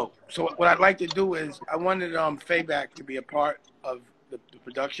 That's dope. So what I'd like to do is I wanted Faye back to be a part of the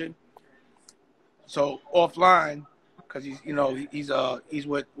production. So offline, because he's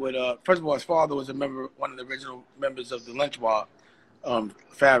with first of all, his father was one of the original members of the Lynch Mob,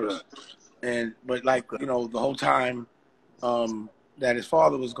 Farris, but like, you know, the whole time that his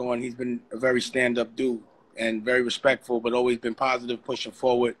father was going, he's been a very stand-up dude, and very respectful, but always been positive, pushing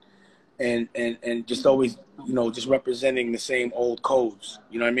forward, and just always, you know, just representing the same old codes.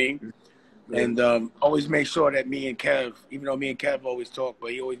 You know what I mean? Yeah. And always make sure that me and Kev, even though me and Kev always talk,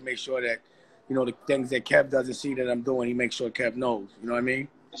 but he always makes sure that, you know, the things that Kev doesn't see that I'm doing, he makes sure Kev knows. You know what I mean?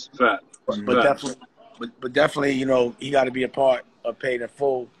 It's a fact. But definitely, you know, he got to be a part of Paid in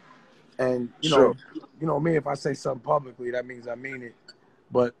Full. And you know me, if I say something publicly, that means I mean it.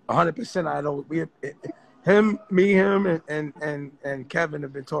 But 100%, I know him, and Kevin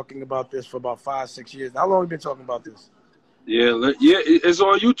have been talking about this for about 5-6 years. How long have we been talking about this? Yeah, it's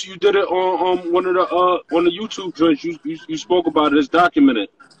on YouTube. You did it on one of the YouTube joints. You spoke about it. It's documented.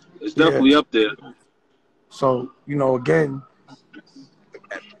 It's definitely up there. So, you know, again,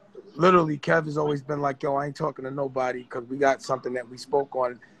 literally, Kev has always been like, yo, I ain't talking to nobody because we got something that we spoke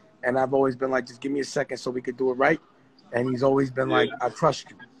on. And I've always been like, just give me a second so we could do it right. And he's always been like, I trust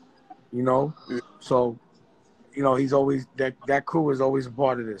you, you know? So, you know, he's always, that crew is always a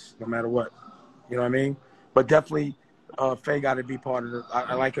part of this, no matter what. You know what I mean? But definitely, Faye got to be part of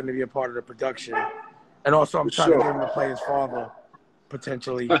I like him to be a part of the production. And also, I'm trying to get him to play his father,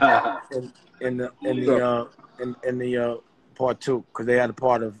 potentially, in the part 2, because they had a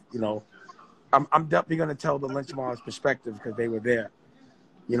part of, you know, I'm definitely going to tell the Lynch Mobb's perspective because they were there.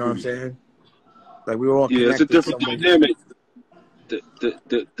 You know what I'm saying? Like, we were all connected. Yeah, it's a different dynamic.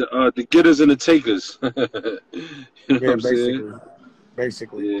 The getters and the takers. You know what I'm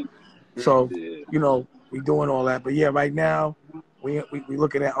basically. Yeah. So, you know, we doing all that. But yeah, right now, we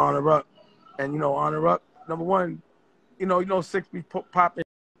looking at Honor Up. And, you know, Honor Up, number one, you know, 6 be popping.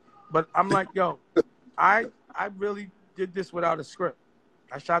 But I'm like, yo, I really did this without a script.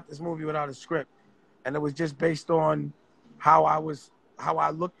 I shot this movie without a script. And it was just based on how I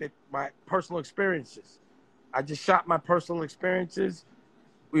looked at my personal experiences. I just shot my personal experiences,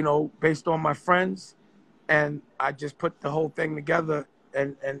 you know, based on my friends. And I just put the whole thing together.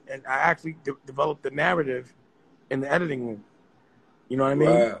 And I actually developed the narrative in the editing room. You know what I mean?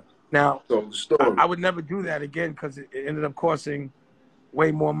 Wow. Now, I would never do that again because it ended up costing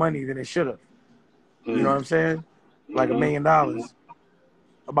way more money than it should have. You know what I'm saying? Like $1 million.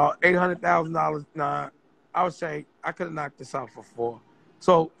 About $800,000. Nah, I would say I could have knocked this out for 4.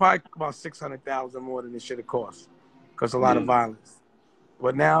 So probably about $600,000 more than it should have cost because a lot of violence.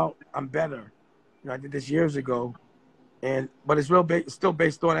 But now I'm better. You know, I did this years ago, but it's still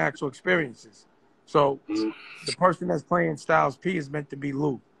based on actual experiences. So the person that's playing Styles P is meant to be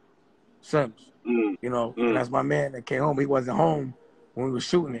Lou Sims. You know, and that's my man that came home. He wasn't home when we were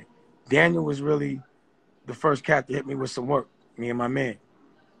shooting it. Daniel was really the first cat to hit me with some work. Me and my man,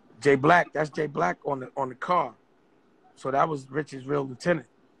 Jay Black. That's Jay Black on the car. So that was Rich's real lieutenant.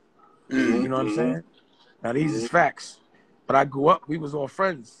 You know what I'm saying? Now these is facts. But I grew up, we was all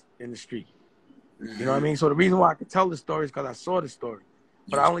friends in the street. You know what I mean? So the reason why I could tell the story is because I saw the story.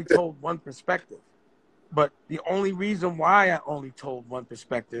 But I only told one perspective. But the only reason why I only told one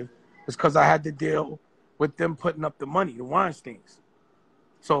perspective is because I had to deal with them putting up the money, the Weinsteins.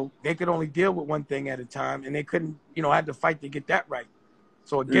 So they could only deal with one thing at a time, and they couldn't, you know, I had to fight to get that right.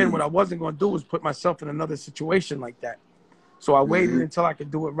 So again, what I wasn't going to do was put myself in another situation like that. So I waited until I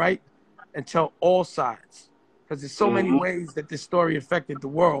could do it right and tell all sides. Because there's so many ways that this story affected the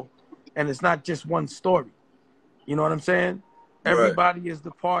world, and it's not just one story. You know what I'm saying? Everybody is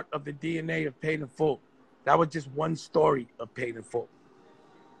the part of the DNA of Paid in Full. That was just one story of Paid in Full.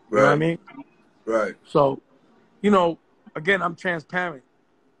 You know what I mean? Right. So, you know, again, I'm transparent,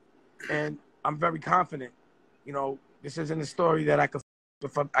 and I'm very confident. You know, this isn't a story that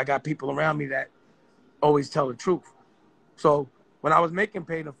I got people around me that always tell the truth. So when I was making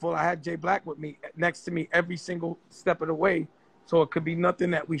Paid in Full, I had Jay Black with me, next to me every single step of the way. So it could be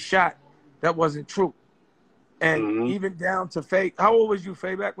nothing that we shot that wasn't true. And even down to Faye. How old was you,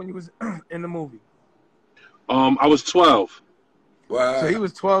 Faye, back when you was in the movie? I was 12. Wow. So he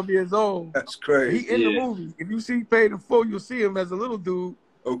was 12 years old. That's crazy. He in the movie. If you see Paid in Full, you'll see him as a little dude.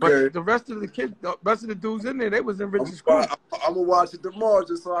 Okay. But the rest of the kids, the rest of the dudes in there, they was in Rich's school. I'm gonna watch it tomorrow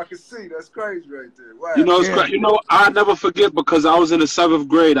just so I can see. That's crazy right there. Wow. You know, it's crazy. You know, I never forget because I was in the 7th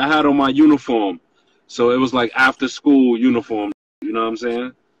grade. I had on my uniform, so it was like after school uniform. You know what I'm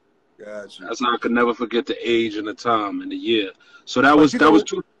saying? Gotcha. That's how I could never forget the age and the time and the year. So that was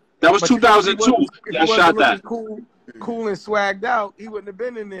 2002. I shot that. Cool and swagged out, he wouldn't have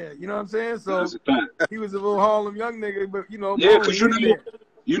been in there. You know what I'm saying? So he was a little Harlem young nigga, but you know, yeah, because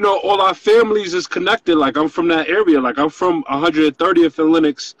you know, all our families is connected. Like I'm from that area. Like I'm from 130th and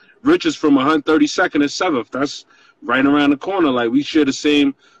Lenox. Rich is from 132nd and 7th. That's right around the corner. Like we share the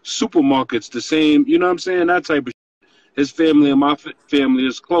same supermarkets, the same. You know what I'm saying? That type of shit. His family and my family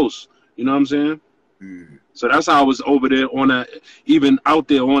is close. You know what I'm saying? Mm. So that's how I was over there on that, even out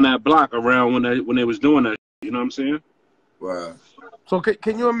there on that block around when they was doing that. You know what I'm saying? Wow. So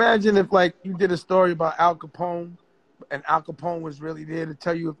can you imagine if like you did a story about Al Capone, and Al Capone was really there to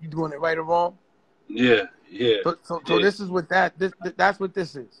tell you if you're doing it right or wrong? Yeah, yeah, So this is what that's what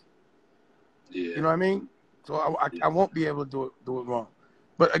this is. yeah. You know what I mean? So I won't be able to do it wrong.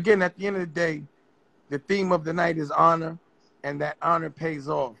 But again, at the end of the day, the theme of the night is honor, and that honor pays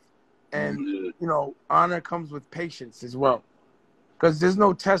off. And Yeah. you know, honor comes with patience as well, because there's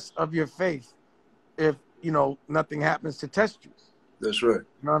no test of your faith if you know nothing happens to test you. That's right. You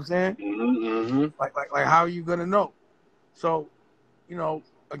know what I'm saying? Mm-hmm. Like how are you gonna know? So, you know,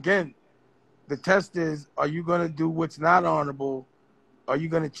 again, the test is: are you gonna do what's not honorable? Are you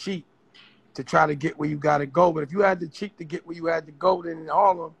gonna cheat to try to get where you gotta go? But if you had to cheat to get where you had to go, then in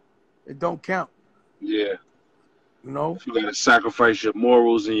Harlem, it don't count. Yeah. You know? If you gotta sacrifice your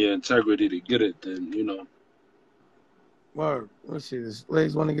morals and your integrity to get it, then you know. Word. Let me see this.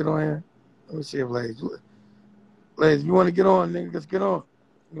 Ladies want to get on here? Let me see if ladies, you want to get on, nigga? Let's get on.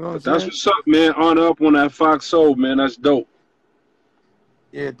 You know what I'm But that's saying? what's up, man. Honor up on that Fox Soul, man. That's dope.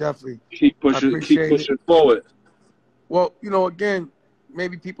 Yeah, definitely. Keep I pushing appreciate it. forward. Well, you know, again,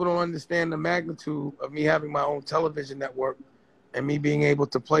 maybe people don't understand the magnitude of me having my own television network and me being able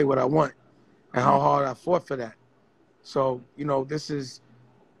to play what I want and how hard I fought for that. So, you know, this is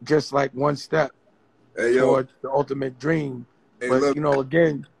just like one step Hey, yo. toward the ultimate dream. Hey, But, look. you know,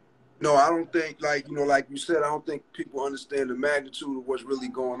 again, No, I don't think, like, you know, like you said, I don't think people understand the magnitude of what's really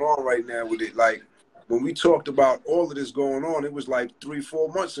going on right now with it. Like, when we talked about all of this going on, it was like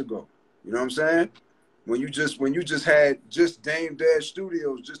 3-4 months ago. You know what I'm saying? When you just had just Dame Dash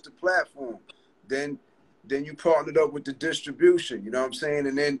Studios, just the platform, then you partnered up with the distribution. You know what I'm saying?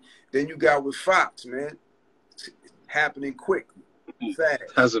 And then you got with Fox, man. It's happening quickly, fast.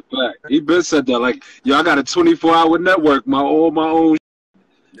 That's a fact. He been said that. Like, yo, I got a 24-hour network, my own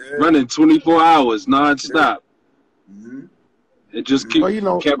Yeah. running 24 hours nonstop. Yeah. Mm-hmm. It just Mm-hmm. well, you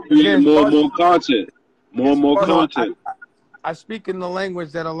know, kept creating again, more and more content. More and more you know, content. I speak in the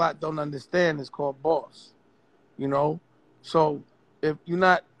language that a lot don't understand. It's called boss. You know, so if you're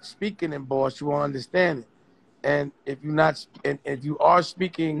not speaking in boss, you won't understand it. And if you're not, and if you are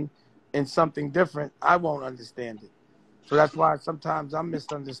speaking in something different, I won't understand it. So that's why sometimes I'm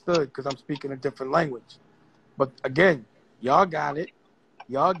misunderstood because I'm speaking a different language. But again, y'all got it,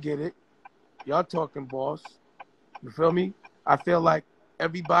 y'all get it, y'all talking boss. You feel me? I feel like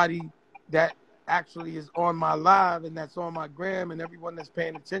everybody that actually is on my live and that's on my gram and everyone that's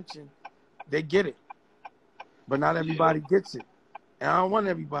paying attention, they get it. But not everybody gets it. And I don't want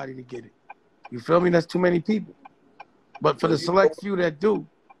everybody to get it. You feel me? That's too many people. But for the select few that do,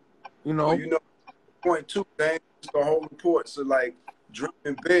 you know. You know, point two, Dame, is the whole importance of like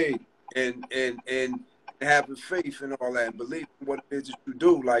dreaming big and having faith and all that, and believing what it is that you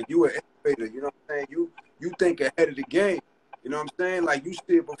do. Like you an innovator, you know what I'm saying? You think ahead of the game. You know what I'm saying? Like you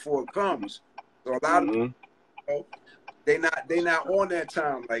see it before it comes. So a lot of people, they not on that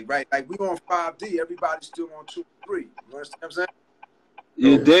time. Like like we on 5D, everybody's still on 2 3. You understand what I'm saying?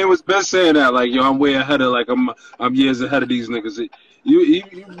 Yeah, So, Dan was been saying that. Like, yo, I'm way ahead of. Like, I'm years ahead of these niggas.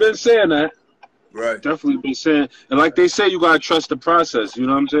 You've been saying that. right. Definitely been saying. And like they say, you gotta trust the process. You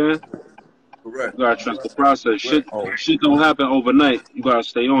know what I'm saying? Correct. You gotta trust the process. Correct. Shit don't happen overnight. You gotta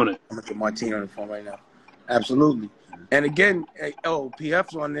stay on it. I'm gonna get Martine on the phone right now. Absolutely. And again, hey,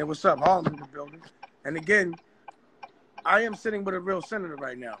 PF's on there. What's up? Harlem in the building. And again, I am sitting with a real senator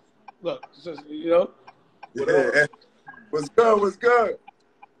right now. Look, you know. Yeah. What's good? What's good?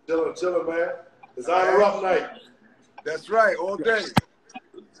 Chillin', man. It's honor up night. That's right, all day.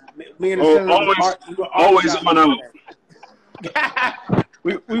 Me and the senator Always on out.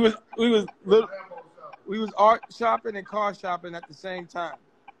 we was art shopping and car shopping at the same time.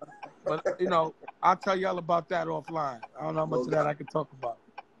 But you know, I'll tell y'all about that offline. I don't know how much of that I can talk about.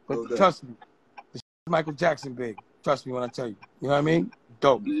 But trust me, the Michael Jackson big. Trust me when I tell you. You know what I mean?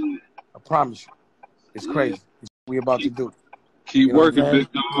 Dope. I promise you. It's crazy. It's what we about to do. Keep working, big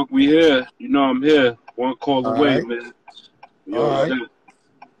dog. We here. You know I'm here. One call away, man. All right.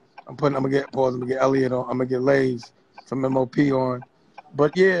 I'm gonna get Elliot on. I'm gonna get Lays from MOP on.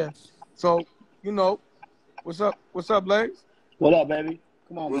 But yeah, so you know, what's up, Lays? What up, baby?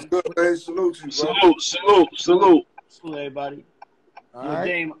 Come on, What's man. good, man? Salute you, bro. Salute. Salute, everybody. All right.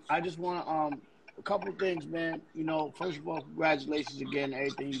 Dame, I just want a couple of things, man. You know, first of all, congratulations again on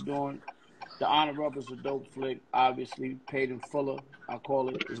everything you're doing. The Honor Up is a dope flick, obviously. Paid in Fuller, I call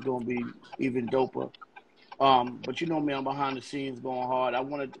it. It's gonna be even doper. But you know me, I'm behind the scenes going hard.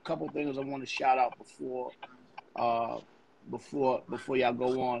 A couple of things I want to shout out before before y'all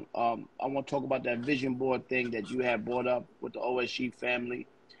go on, I want to talk about that vision board thing that you had brought up with the OSG family.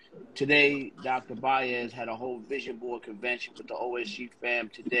 Today, Dr. Baez had a whole vision board convention with the OSG fam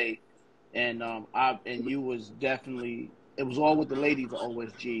today, and you was definitely, it was all with the ladies of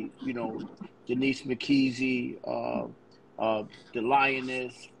OSG. You know, Denise McKeezy, the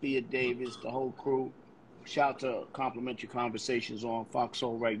Lioness, Thea Davis, the whole crew. Shout to Complimentary Conversations on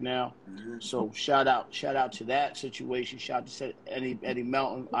Foxhole right now. So shout out to that situation. Shout out to Eddie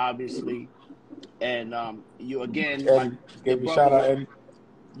Melton, obviously, and you again, Eddie, the give me a shout out, brothers. Eddie.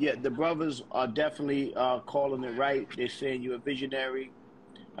 Yeah, the brothers are definitely calling it right. They're saying you're a visionary.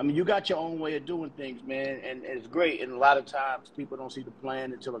 I mean, you got your own way of doing things, man, and it's great. And a lot of times people don't see the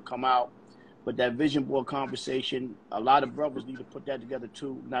plan until it come out. But that vision board conversation, a lot of brothers need to put that together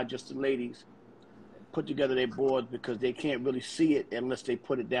too, not just the ladies. Put together their boards because they can't really see it unless they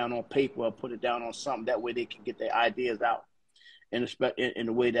put it down on paper or put it down on something. That way they can get their ideas out in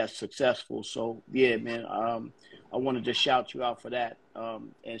a way that's successful. So, yeah, man, I wanted to shout you out for that.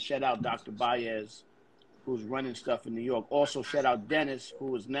 And shout out Dr. Baez, who's running stuff in New York. Also, shout out Dennis,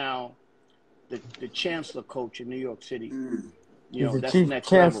 who is now the chancellor coach in New York City. You know, He's the that's chief next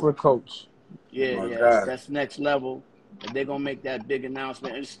chancellor level. coach. Yeah, that's next level. And they're gonna make that big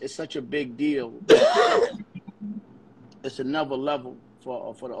announcement. It's such a big deal that it's another level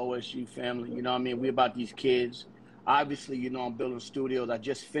for the OSU family. You know what I mean? We about these kids. Obviously, you know, I'm building studios. I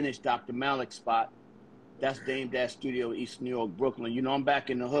just finished Dr. Malik's spot. That's Dame Dash Studio, East New York, Brooklyn. You know, I'm back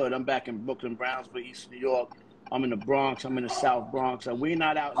in the hood. I'm back in Brooklyn, Brownsville, East New York. I'm in the Bronx. I'm in the South Bronx. And we're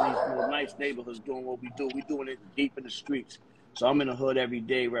not out in these little nice neighborhoods doing what we do. We're doing it deep in the streets. So I'm in the hood every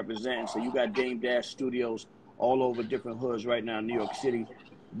day representing. So you got Dame Dash Studios all over different hoods right now in New York City.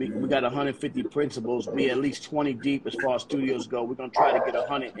 We got 150 principals. We at least 20 deep as far as studios go. We're going to try to get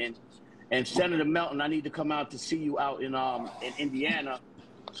 100 in. And Senator Melton, I need to come out to see you out in Indiana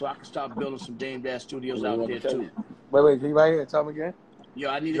so I can start building some Dame Dash Studios out there too. Wait, he right here. Tell me again. Yo,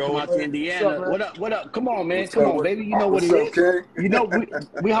 I need to come out to Indiana. What's up, What up? Come on, man. What's Come up, on, baby. You know what it is. King? You know,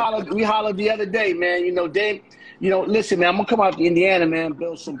 we hollered the other day, man. You know, Dame, you know, listen, man, I'm gonna come out to Indiana, man,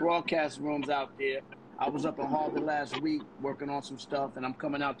 build some broadcast rooms out there. I was up in Harvard last week working on some stuff, and I'm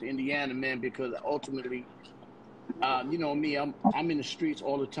coming out to Indiana, man, because ultimately, you know me, I'm in the streets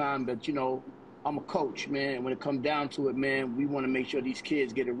all the time, but you know, I'm a coach, man. And when it comes down to it, man, we want to make sure these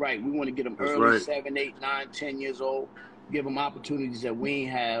kids get it right. We want to get them early, 7, 8, 9, 10 years old, give them opportunities that we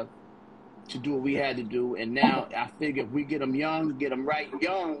ain't have to do what we had to do. And now I figure if we get them young, get them right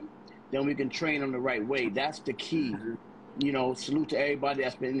young, then we can train them the right way. That's the key. You know, salute to everybody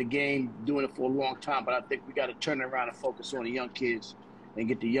that's been in the game doing it for a long time. But I think we got to turn it around and focus on the young kids and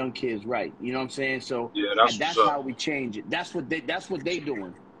get the young kids right. You know what I'm saying? So Yeah, that's how we change it. That's what they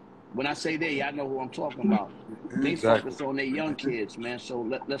doing. When I say they, I know who I'm talking about. They focus on their young kids, man. So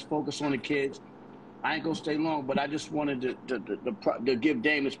let's focus on the kids. I ain't gonna stay long, but I just wanted to give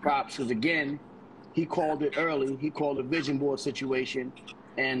Dame his props because again, he called it early. He called the vision board situation,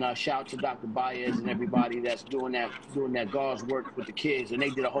 and shout out to Dr. Baez and everybody that's doing that God's work with the kids. And they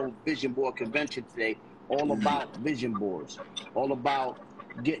did a whole vision board convention today, all about vision boards, all about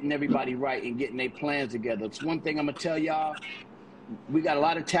getting everybody right and getting their plans together. It's one thing I'm gonna tell y'all. We got a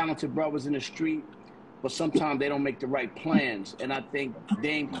lot of talented brothers in the street, but sometimes they don't make the right plans. And I think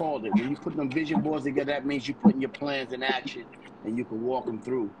Dame called it. When you put them vision boards together, that means you're putting your plans in action and you can walk them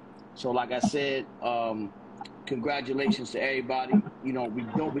through. So like I said, congratulations to everybody. You know,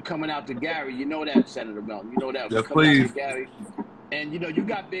 we're coming out to Gary. You know that, Senator Melton. You know that. We're coming out to Gary. And, you know, you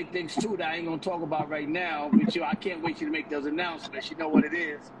got big things, too, that I ain't going to talk about right now. But I can't wait you to make those announcements. You know what it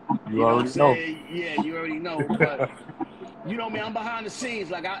is. You already know. Yeah, you already know. But, you know, man, I'm behind the scenes.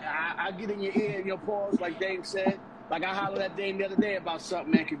 Like, I get in your ear and your pause, like Dame said. Like, I hollered at Dame the other day about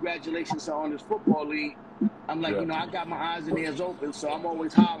something, man. Congratulations on this football league. I'm like, you know, I got my eyes and ears open, so I'm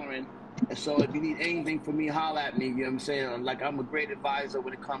always hollering. And so if you need anything from me, holler at me. You know what I'm saying? Like, I'm a great advisor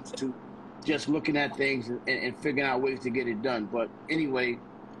when it comes to just looking at things and figuring out ways to get it done. But anyway,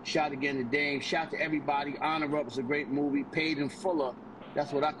 shout again to Dame. Shout to everybody. Honor Up is a great movie. Paid in Fuller.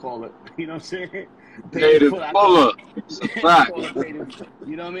 That's what I call it. You know what I'm saying? Paid in Fuller. It's a fact.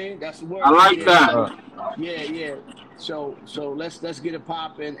 You know what I mean? That's the word. I like that. Yeah. So let's get it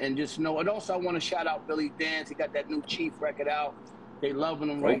popping and just know. And also I want to shout out Billy Dance. He got that new Chief record out. They loving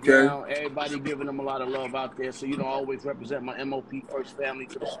him right now. Everybody giving him a lot of love out there. So, you know, I always represent my MOP First family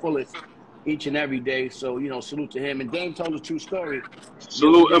to the fullest each and every day. So, you know, salute to him. And Dame told a true story.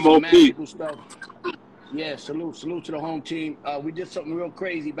 Salute MOP. Stuff. Yeah, salute to the home team. We did something real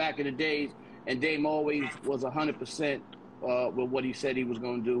crazy back in the days, and Dame always was 100% with what he said he was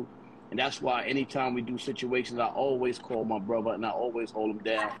going to do. And that's why anytime we do situations, I always call my brother and I always hold him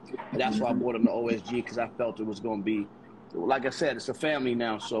down. And that's why I brought him to OSG, because I felt it was going to be, like I said, it's a family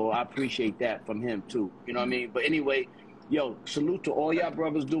now. So I appreciate that from him too. You know what I mean? But anyway, yo, salute to all y'all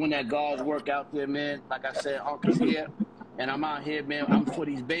brothers doing that God's work out there, man. Like I said, Unc is here and I'm out here, man. I'm for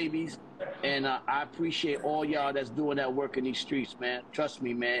these babies. And I appreciate all y'all that's doing that work in these streets, man. Trust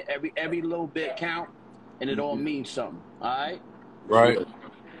me, man. Every little bit count, and it all means something. All right? Right.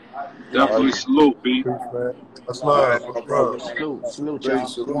 Definitely salute, B. Peace, man. That's All right, love. my brother. Salute, Great y'all.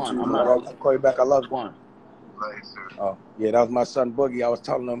 salute One, to you, I'm my out. brother. I'll call you back. I love you. One. Oh, yeah, that was my son Boogie. I was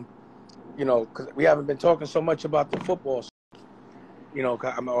telling him, you know, because we haven't been talking so much about the football, you know,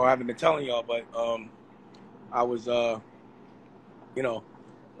 or I haven't been telling y'all, but I was, you know,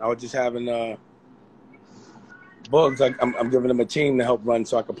 I was just having Bugs. I'm giving him a team to help run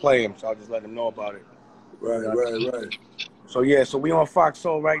so I can play him. So I'll just let him know about it. Right. So yeah, so we on Fox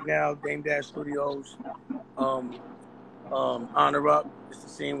Soul right now, Dame Dash Studios. Honor Up. It's the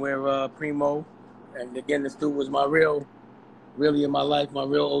scene where Primo, and again, this dude was my really in my life, my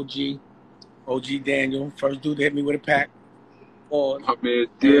real OG Daniel. First dude to hit me with a pack. My man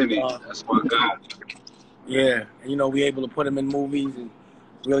Danny, that's my guy. Yeah, and you know, we able to put him in movies and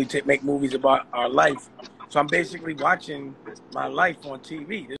really make movies about our life. So I'm basically watching my life on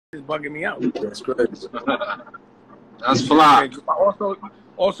TV. This is bugging me out. That's great. That's fly.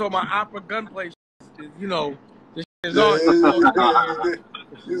 Also, my opera gunplay is, you know, this is Yeah, on.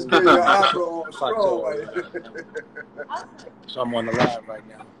 Just getting your opera on strong. Right? So I'm on the live right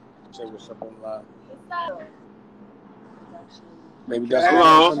now. Say what's up on live. Baby Dusko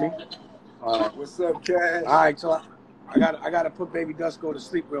Hello. for me. What's up, Cash? All right, so I gotta put Baby Dusko to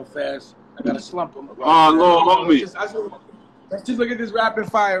sleep real fast. I gotta slump him. Oh, Lord, homie. Let's just look at this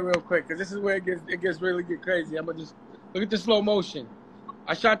rapid fire real quick, because this is where it gets really crazy. I'm gonna just look at the slow motion.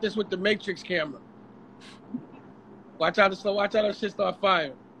 I shot this with the Matrix camera. Watch how that shit start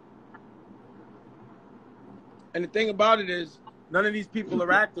firing. And the thing about it is, none of these people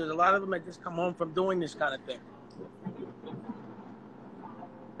are actors. A lot of them had just come home from doing this kind of thing.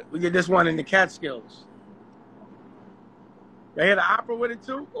 We did this one in the Catskills. They had an opera with it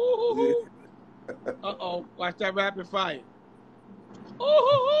too? Ooh. Uh-oh. Watch that rapid fire. Ooh.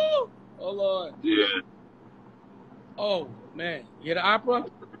 Oh, Lord. Yeah. Oh, man. You hear the opera?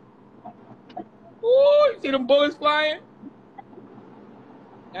 Ooh, you see them bullets flying?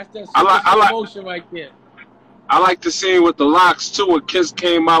 That's that slow motion right there. I like the scene with the locks too, when Kiss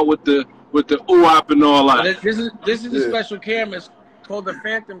came out with the ooh-op and all that. This is a special camera. It's called the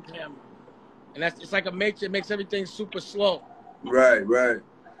Phantom camera. And it's like a Matrix. It makes everything super slow. Right.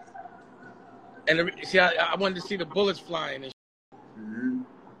 And see, I wanted to see the bullets flying. And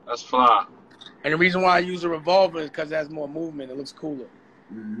That's fly. And the reason why I use a revolver is because it has more movement. It looks cooler.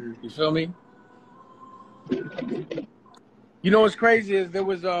 You feel me? You know what's crazy is there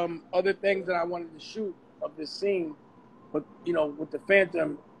was other things that I wanted to shoot of this scene, but you know, with the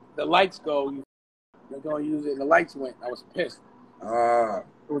Phantom, the lights go. They're gonna use it, and the lights went. I was pissed. There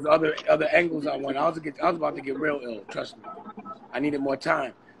was other angles I wanted. I was about to get real ill. Trust me. I needed more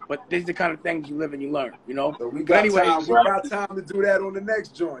time. But these are the kind of things you live and you learn. You know. So we got time to do that on the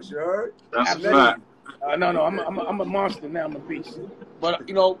next joint. You heard? That's a fact. No, I'm a monster now. I'm a beast. But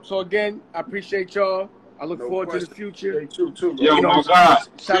you know, so again, I appreciate y'all. I look forward to the future. Too, Yo, you know, my God.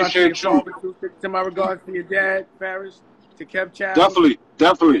 Shout out to Appreciate your you. father, to my regards to your dad, Paris, to Kev Chow. Definitely.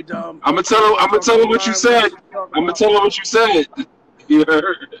 And, I'm gonna tell him what you said. I'm gonna tell him what you said. You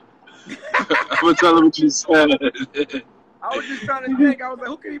heard? I'm gonna tell him what you said. I was just trying to think. I was like,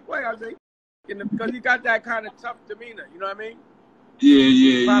 who can he play? I was like, because he got that kind of tough demeanor. You know what I mean?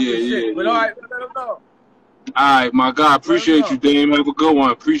 Yeah. But all right, let him know. All right, my God. Appreciate you, Dame. Have a good one.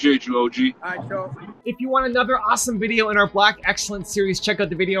 Appreciate you, OG. All right, y'all. If you want another awesome video in our Black Excellence series, check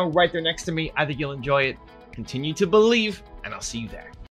out the video right there next to me. I think you'll enjoy it. Continue to believe, and I'll see you there.